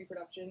industry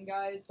production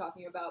guys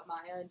talking about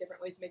Maya and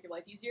different ways to make your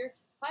life easier.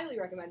 Highly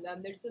recommend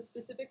them. There's a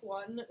specific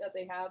one that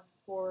they have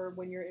for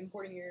when you're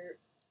importing your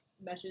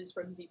meshes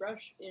from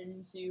ZBrush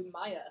into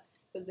Maya,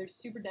 because they're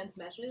super dense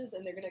meshes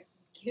and they're gonna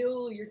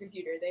kill your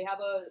computer. They have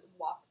a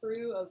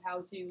walkthrough of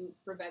how to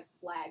prevent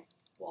lag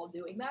while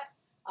doing that.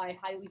 I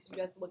highly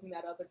suggest looking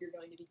that up if you're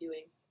going to be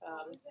doing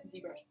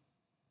ZBrush.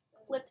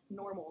 Flipped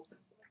Normals.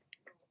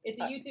 It's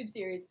a YouTube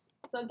series.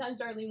 Sometimes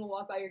Darlene will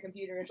walk by your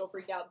computer and she'll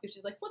freak out because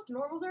she's like, flipped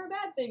normals are a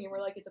bad thing, and we're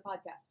like, it's a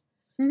podcast.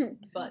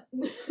 But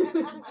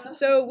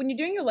so when you're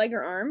doing your leg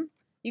or arm,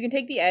 you can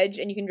take the edge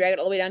and you can drag it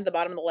all the way down to the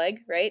bottom of the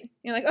leg, right?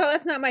 You're like, oh,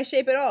 that's not my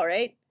shape at all,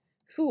 right?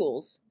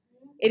 Fools.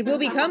 It will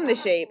become the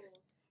shape.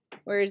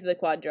 Where is the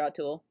quad draw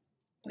tool?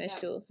 Mesh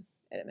tools.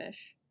 Edit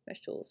mesh.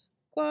 Mesh tools.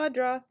 Quad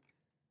draw.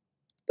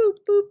 Boop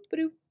boop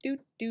doop doop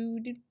doop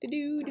doop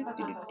doop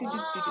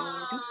doop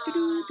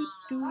doop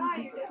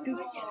doop.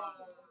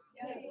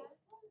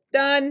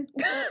 Done.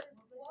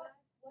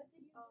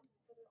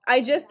 I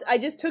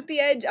just took the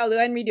edge. I'll go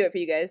ahead and redo it for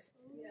you guys.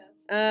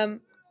 All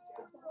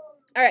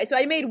right, so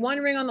I made one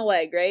ring on the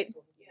leg, right?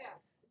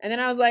 And then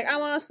I was like, I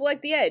want to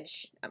select the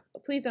edge.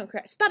 Please don't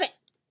crash. Stop it.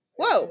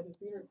 Whoa.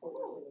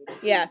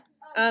 Yeah.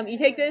 You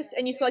take this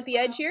and you select the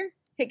edge here.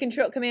 Hit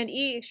Command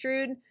E,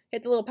 extrude.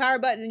 Hit the little power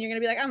button, and you're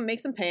gonna be like, I'm gonna make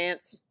some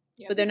pants,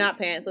 but they're not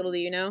pants. Little do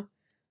you know.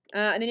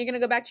 And then you're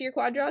gonna go back to your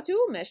quad draw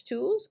tool, mesh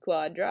tools,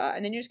 quad draw,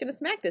 and then you're just gonna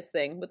smack this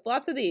thing with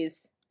lots of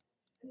these.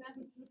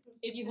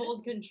 if you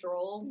hold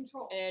control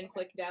and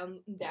click down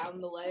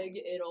the leg,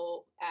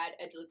 it'll add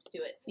edge loops to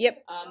it.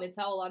 Yep. It's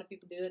how a lot of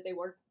people do it. They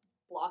work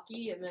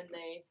blocky and then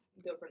they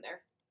go from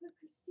there. But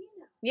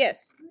Christina,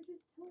 Yes. you were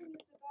just telling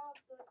us about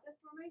the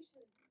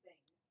deformation thing.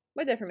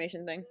 What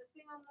deformation thing? The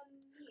thing on the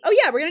knee. Oh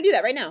yeah, we're gonna do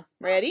that right now.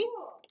 Ready?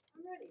 Oh,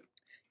 cool.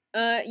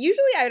 I'm ready.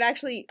 Usually I would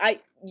actually,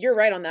 you're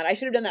right on that. I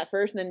should have done that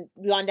first and then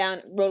gone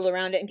down, rolled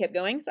around it, and kept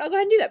going. So I'll go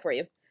ahead and do that for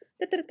you.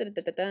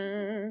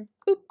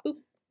 Boop, boop. All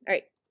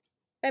right.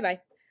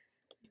 Bye-bye.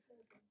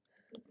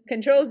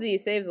 Control Z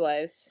saves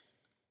lives.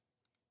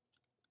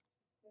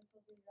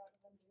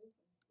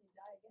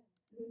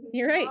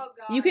 You're right. Oh,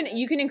 God.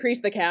 You can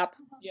increase the cap.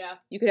 Yeah.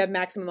 You could have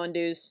maximum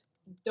undos.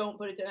 Don't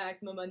put it to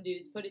maximum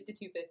undos. Put it to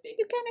 250.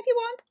 You can if you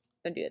want.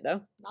 Don't do it,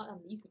 though. Not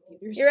on these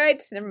computers. You're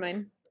right. Never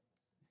mind.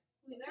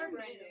 They're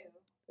brand new.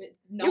 But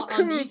not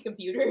on these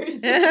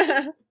computers.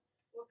 What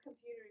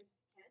computers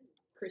can?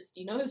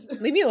 Christina's.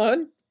 Leave me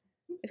alone.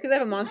 It's because I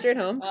have a monster at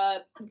home.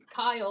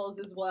 Kyle's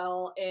as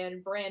well,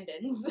 and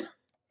Brandon's. So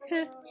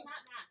basically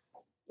not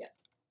Max. Yes.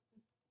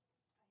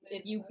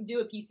 If you do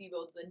a PC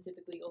build, then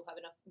typically you'll have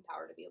enough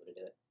power to be able to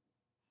do it.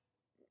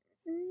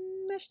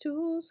 Mesh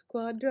tools,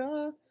 quad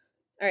draw.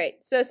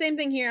 Alright, so same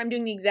thing here. I'm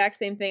doing the exact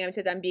same thing.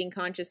 I'm being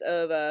conscious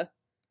of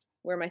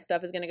where my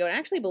stuff is going to go. And I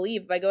actually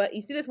believe if I go,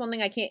 you see this one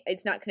thing I can't,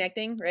 it's not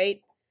connecting,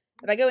 right?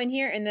 If I go in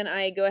here and then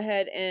I go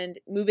ahead and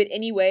move it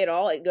any way at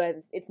all, it goes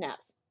ahead, it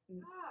snaps.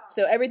 Wow.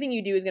 So everything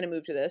you do is going to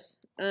move to this.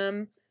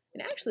 And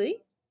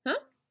actually,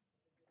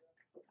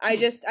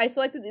 I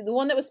selected the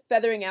one that was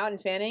feathering out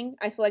and fanning.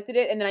 I selected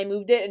it and then I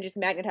moved it and just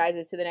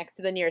magnetizes to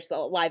the nearest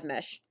live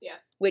mesh. Yeah.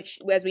 Which,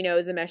 as we know,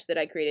 is the mesh that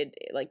I created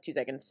like 2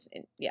 seconds.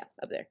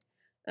 Up there.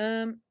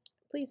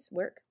 Please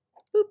work.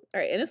 Boop.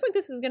 All right, and this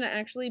this is gonna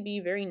actually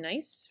be very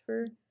nice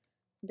for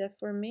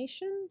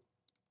deformation.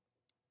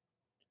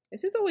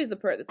 This is always the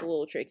part that's a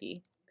little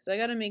tricky because I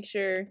gotta make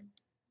sure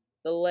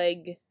the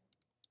leg.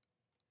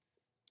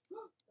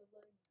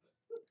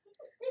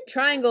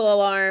 Triangle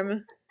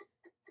alarm.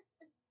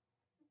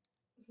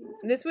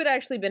 This would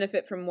actually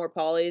benefit from more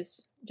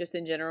polys, just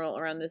in general,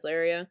 around this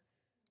area.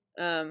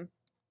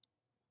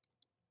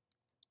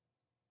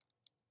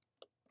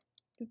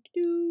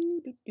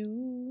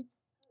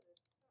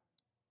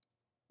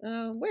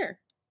 Where?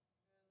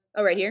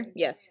 Oh, right here?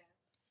 Yes.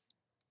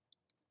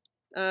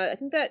 I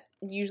think that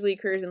usually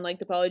occurs in leg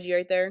topology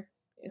right there.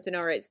 It's an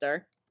alright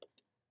star.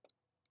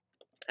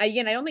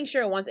 Again, I don't think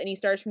Cheryl wants any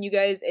stars from you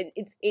guys. It.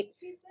 She said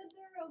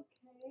they're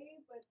okay,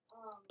 but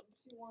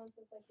she wants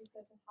us, like you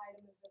said, to hide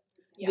them as best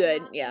we can.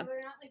 Good, Not- yeah.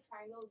 They're not like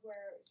triangles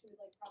where she would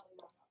like probably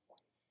not have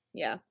points.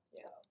 Yeah.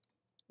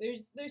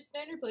 There's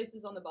standard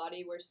places on the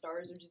body where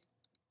stars are just,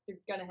 they're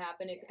gonna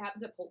happen. It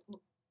happens at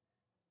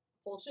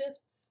pole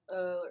shifts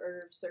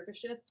or surface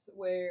shifts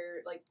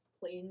where like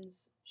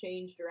planes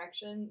change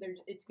direction.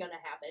 It's gonna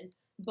happen.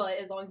 But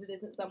as long as it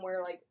isn't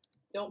somewhere like,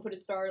 don't put a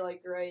star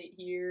like right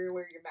here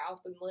where your mouth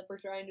and lip are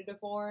trying to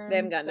deform. They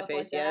haven't gotten to stuff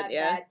face like yet, that,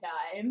 yeah. Bad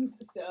times.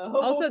 So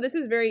Also, this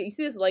is very, you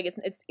see this leg,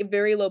 it's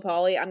very low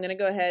poly. I'm gonna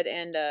go ahead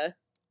and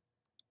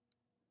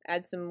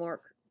add some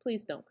more,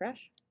 please don't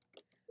crash.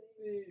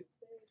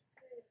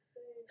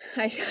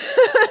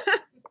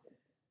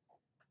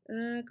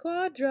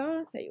 Quad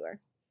draw. There you are.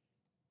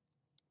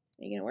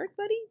 Are you gonna work,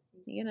 buddy?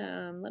 You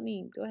gonna let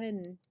me go ahead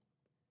and.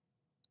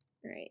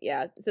 All right,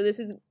 yeah. So this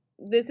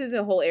is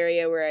a whole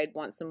area where I'd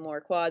want some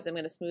more quads. I'm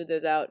gonna smooth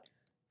those out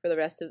for the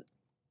rest of.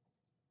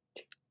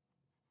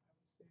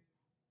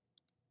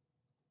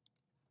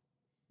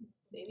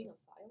 saving a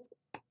file.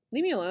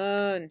 Leave me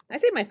alone. I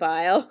save my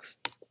files.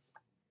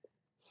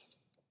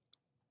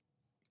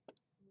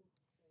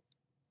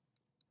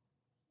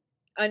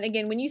 And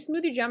again, when you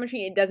smooth your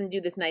geometry, it doesn't do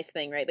this nice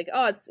thing, right? Like,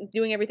 oh, it's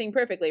doing everything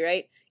perfectly,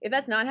 right? If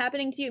that's not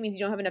happening to you, it means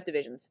you don't have enough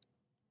divisions.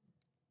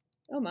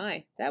 Oh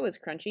my, that was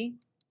crunchy.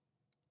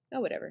 Oh,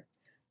 whatever.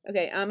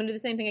 Okay, I'm going to do the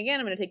same thing again.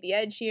 I'm going to take the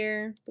edge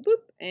here, boop,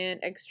 boop,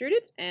 and extrude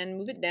it and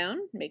move it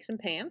down, make some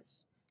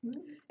pants.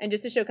 And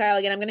just to show Kyle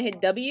again, I'm going to hit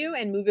W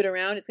and move it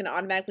around. It's going to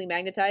automatically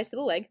magnetize to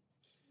the leg.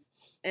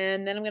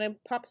 And then I'm going to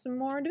pop some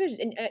more divisions.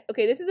 And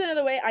okay, this is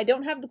another way. I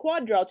don't have the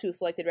quad draw tool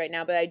selected right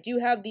now, but I do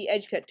have the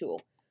edge cut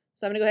tool.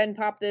 So I'm going to go ahead and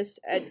pop this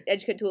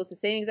edge cut tool. It's the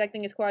same exact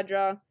thing as quad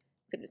draw,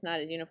 except it's not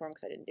as uniform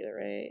because I didn't do it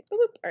right. Boop,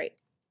 boop. All right.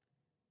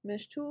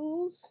 Mesh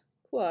tools,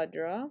 quad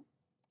draw.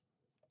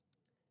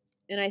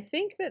 And I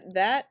think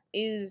that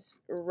is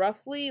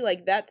roughly,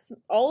 like, that's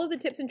all of the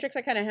tips and tricks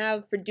I kind of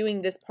have for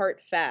doing this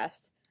part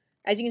fast.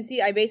 As you can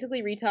see, I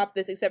basically retopped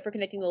this except for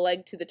connecting the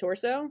leg to the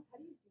torso.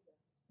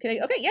 Okay,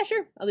 yeah,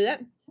 sure. I'll do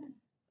that.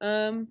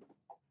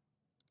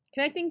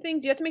 Connecting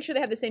things, you have to make sure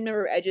they have the same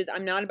number of edges.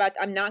 I'm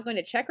not going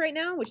to check right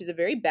now, which is a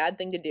very bad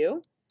thing to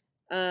do.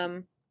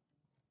 I'm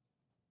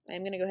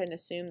going to go ahead and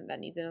assume that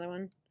needs another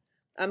one.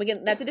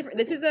 Again, that's a different,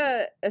 this is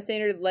a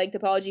standard leg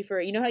topology for,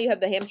 you know how you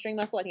have the hamstring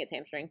muscle? I think it's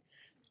hamstring.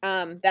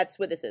 That's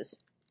what this is.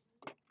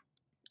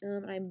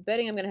 I'm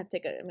betting I'm gonna have to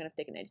take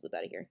an edge loop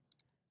out of here.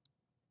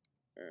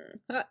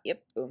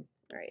 Yep, boom.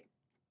 All right.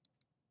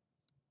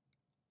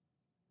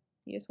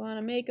 You just want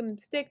to make them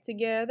stick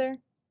together.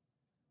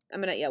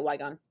 Yeah,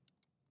 Wygon.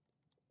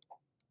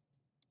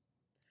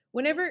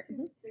 Whenever.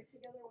 Stick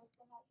together. What's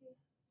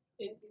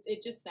the hotkey?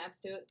 It just snaps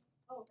to it.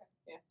 Oh,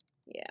 okay.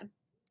 Yeah.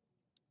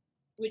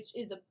 Which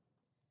is a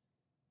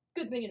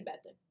good thing and a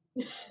bad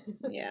thing.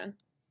 Yeah.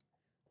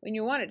 When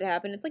you want it to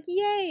happen, it's like,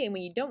 yay! And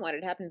when you don't want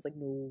it to happen, it's like,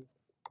 no.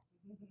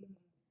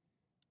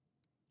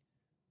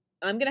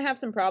 I'm going to have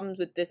some problems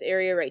with this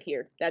area right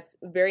here. That's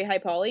very high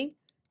poly.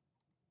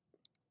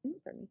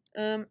 Pardon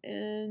me.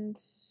 And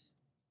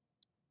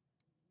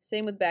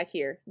same with back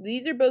here.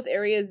 These are both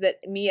areas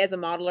that me as a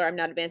modeler, I'm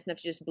not advanced enough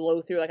to just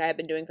blow through like I have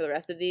been doing for the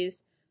rest of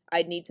these.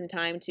 I'd need some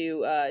time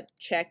to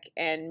check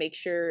and make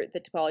sure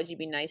the topology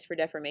be nice for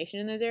deformation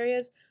in those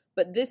areas.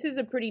 But this is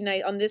a pretty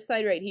nice, on this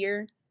side right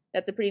here,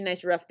 That's a pretty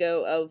nice rough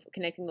go of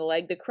connecting the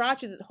leg. The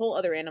crotch is a whole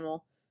other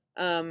animal.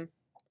 I'm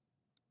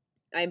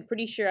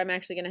pretty sure I'm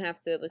actually going to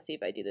have to, let's see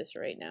if I do this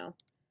right now.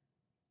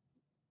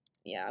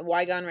 Yeah,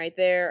 Wygon right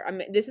there.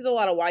 This is a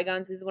lot of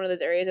Wygons. This is one of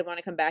those areas I want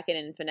to come back in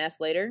and finesse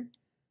later.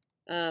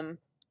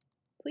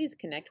 Please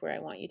connect where I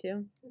want you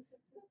to.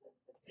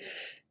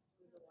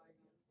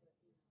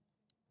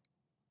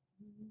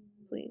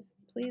 Please,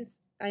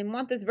 please. I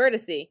want this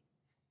vertice.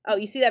 Oh,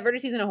 you see that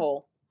vertice in a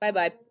hole.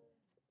 Bye-bye.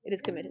 It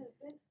is committed.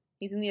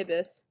 He's in the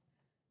abyss.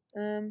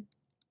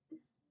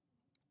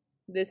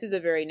 This is a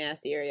very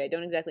nasty area. I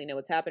don't exactly know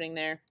what's happening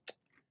there.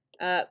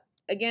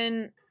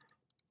 Again,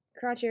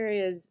 crotch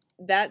areas,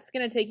 that's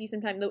going to take you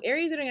some time. The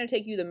areas that are going to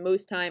take you the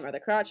most time are the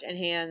crotch and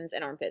hands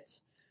and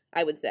armpits,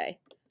 I would say.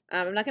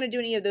 I'm not going to do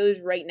any of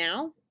those right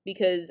now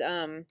because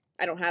I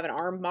don't have an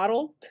arm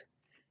model.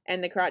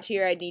 And the crotch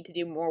here I need to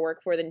do more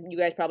work for than you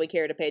guys probably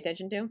care to pay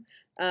attention to.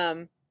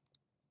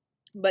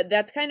 But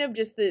that's kind of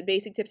just the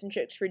basic tips and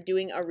tricks for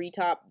doing a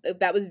retop.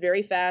 That was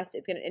very fast.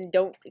 And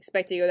don't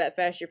expect to go that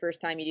fast your first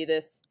time you do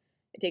this.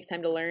 It takes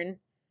time to learn.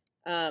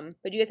 But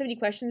do you guys have any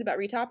questions about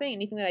retopping?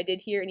 Anything that I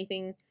did here?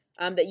 Anything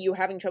that you're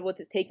having trouble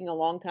with is taking a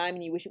long time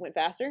and you wish it went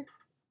faster?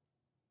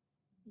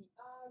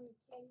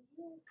 Can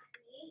you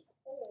create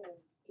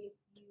holes if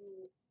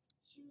you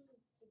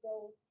choose to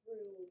go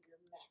through your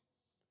mesh?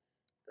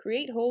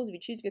 Create holes if you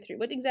choose to go through.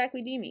 What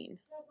exactly do you mean?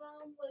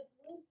 Because with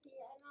Lucy,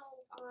 I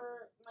know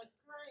for my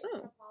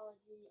current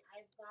topology,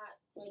 I've got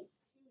like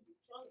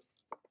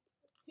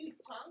two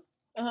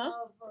chunks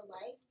of her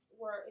legs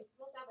where it's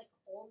supposed to have like a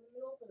hole in the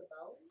middle for the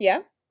bone.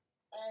 Yeah.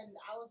 And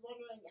I was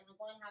wondering, am I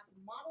going to have to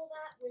model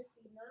that with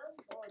the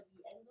nerves or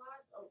the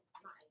engods, or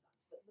not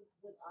engods, but with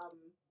the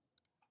polygons,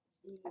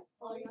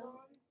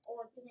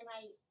 or can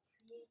I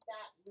create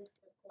that with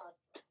the quad?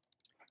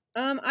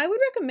 I would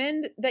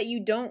recommend that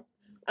you don't.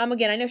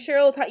 Again, I know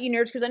Cheryl taught you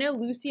nerves because I know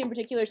Lucy in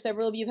particular,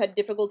 several of you have had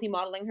difficulty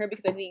modeling her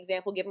because I think the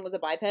example given was a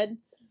biped.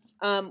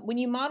 When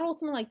you model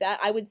something like that,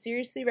 I would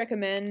seriously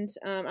recommend,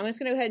 I'm just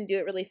going to go ahead and do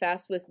it really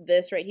fast with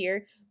this right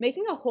here.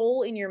 Making a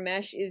hole in your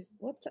mesh is,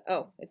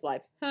 oh, it's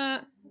live.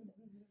 Fun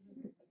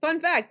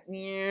fact.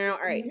 Yeah,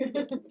 all right.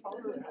 It's an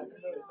arm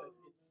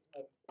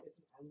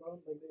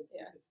bone.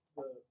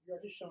 You're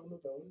actually showing the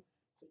bone,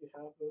 so you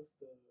have both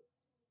the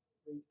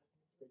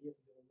radius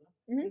and the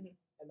ulna,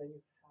 and then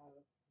you have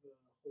the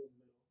whole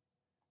middle.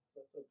 So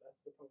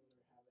that's the problem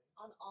they're having.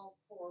 On all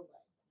four legs.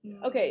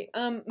 Okay,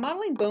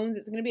 modeling bones,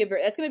 that's gonna be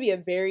a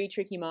very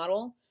tricky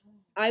model.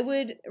 I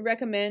would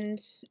recommend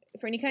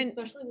for any kind,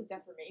 especially with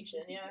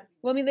deformation. Yeah.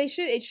 Well, I mean,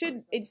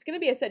 it's gonna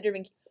be a set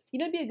driven. You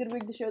know, it'd be a good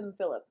rig to show them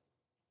Philip,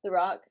 the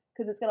Rock,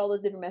 because it's got all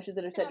those different meshes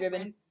that are set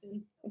driven.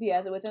 If he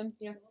has it with him.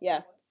 Yeah.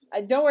 Yeah.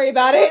 Don't worry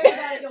about it. Don't worry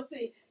about it, you'll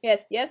see.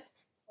 Yes. Yes.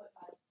 I have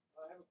a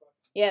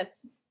question.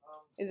 Yes.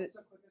 Is it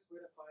What's the quickest way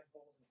to find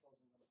holes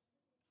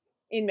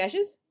in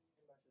meshes?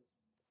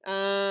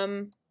 in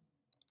meshes?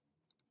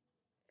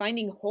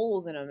 Finding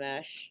holes in a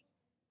mesh.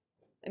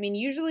 I mean,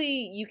 usually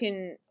you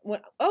can.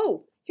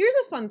 Oh, here's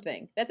a fun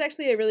thing. That's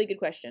actually a really good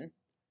question.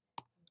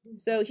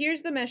 So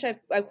here's the mesh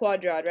I've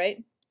quadrawed,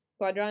 right?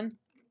 Quadron.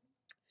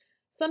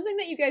 Something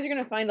that you guys are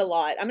going to find a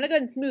lot. I'm going to go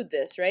ahead and smooth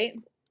this, right?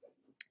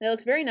 That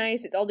looks very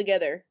nice. It's all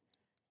together.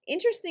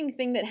 Interesting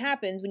thing that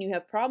happens when you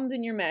have problems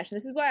in your mesh, and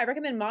this is why I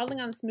recommend modeling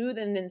on smooth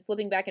and then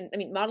flipping back and,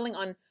 modeling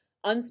on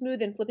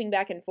unsmooth and flipping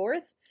back and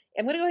forth.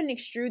 I'm going to go ahead and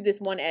extrude this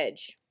one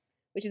edge,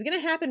 which is going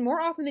to happen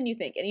more often than you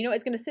think. And you know,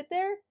 it's going to sit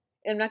there,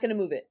 and I'm not going to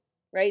move it,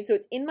 right? So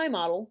it's in my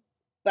model,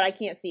 but I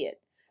can't see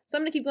it. So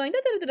I'm going to keep going,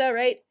 da-da-da-da,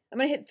 right? I'm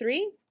going to hit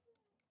 3.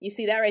 You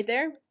see that right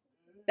there?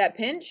 That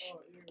pinch?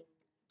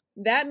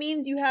 That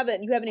means you have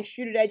an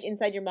extruded edge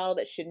inside your model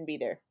that shouldn't be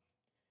there.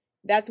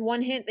 That's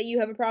one hint that you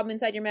have a problem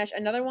inside your mesh.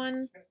 Another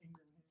one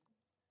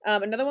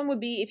would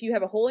be if you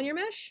have a hole in your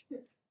mesh,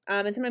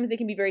 and sometimes they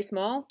can be very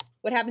small.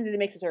 What happens is it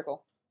makes a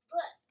circle.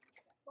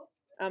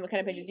 It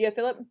kind of pinches. Do you have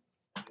Philip?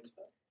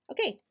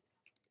 Okay.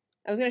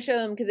 I was going to show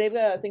them because they've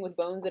got a thing with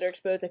bones that are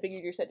exposed. I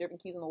figured your set driven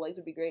keys on the legs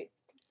would be great.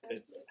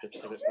 It's just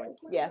pivot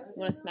points. Yeah. You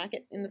want to smack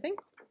it in the thing?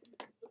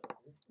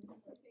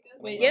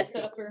 Wait, Yes.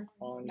 set up for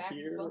On Max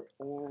as here well?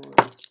 or So it's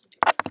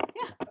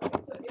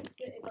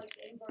like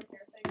the indoor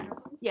hair thing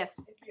happens. Yes.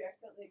 If you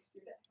accidentally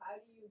extrude it, how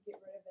do you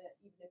get rid of it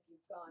even if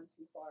you've gone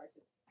too far to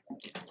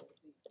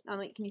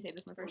Can you save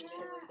this one first?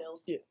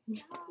 yeah.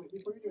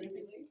 Before you do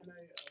anything, can I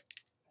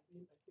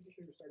think you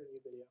should start a new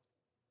video.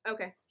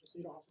 Okay. Just so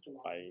you don't have such a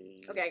long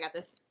Okay, I got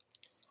this.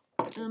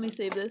 Let me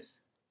save this.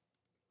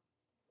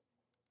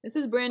 This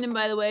is Brandon,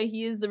 by the way.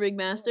 He is the rig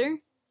master.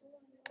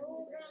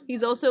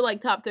 He's also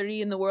like top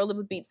 30 in the world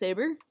with Beat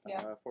Saber.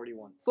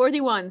 41.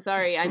 41,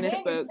 sorry, I Man, you're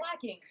misspoke.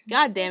 slacking.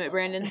 God damn it,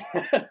 Brandon.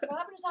 What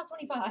happened to top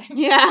 25?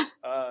 Yeah.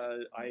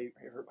 I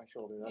hurt my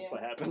shoulder. That's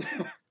what happened.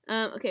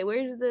 Okay,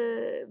 where's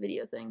the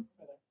video thing?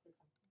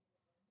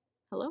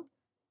 Hello?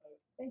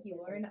 Thank you,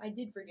 Lauren. I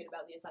did forget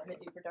about the assignment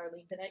due for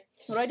Darlene tonight.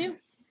 What do I do?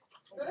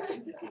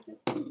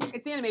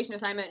 It's the animation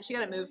assignment. She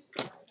got it moved.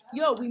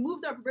 Yo, we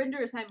moved our render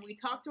assignment. We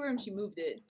talked to her and she moved it.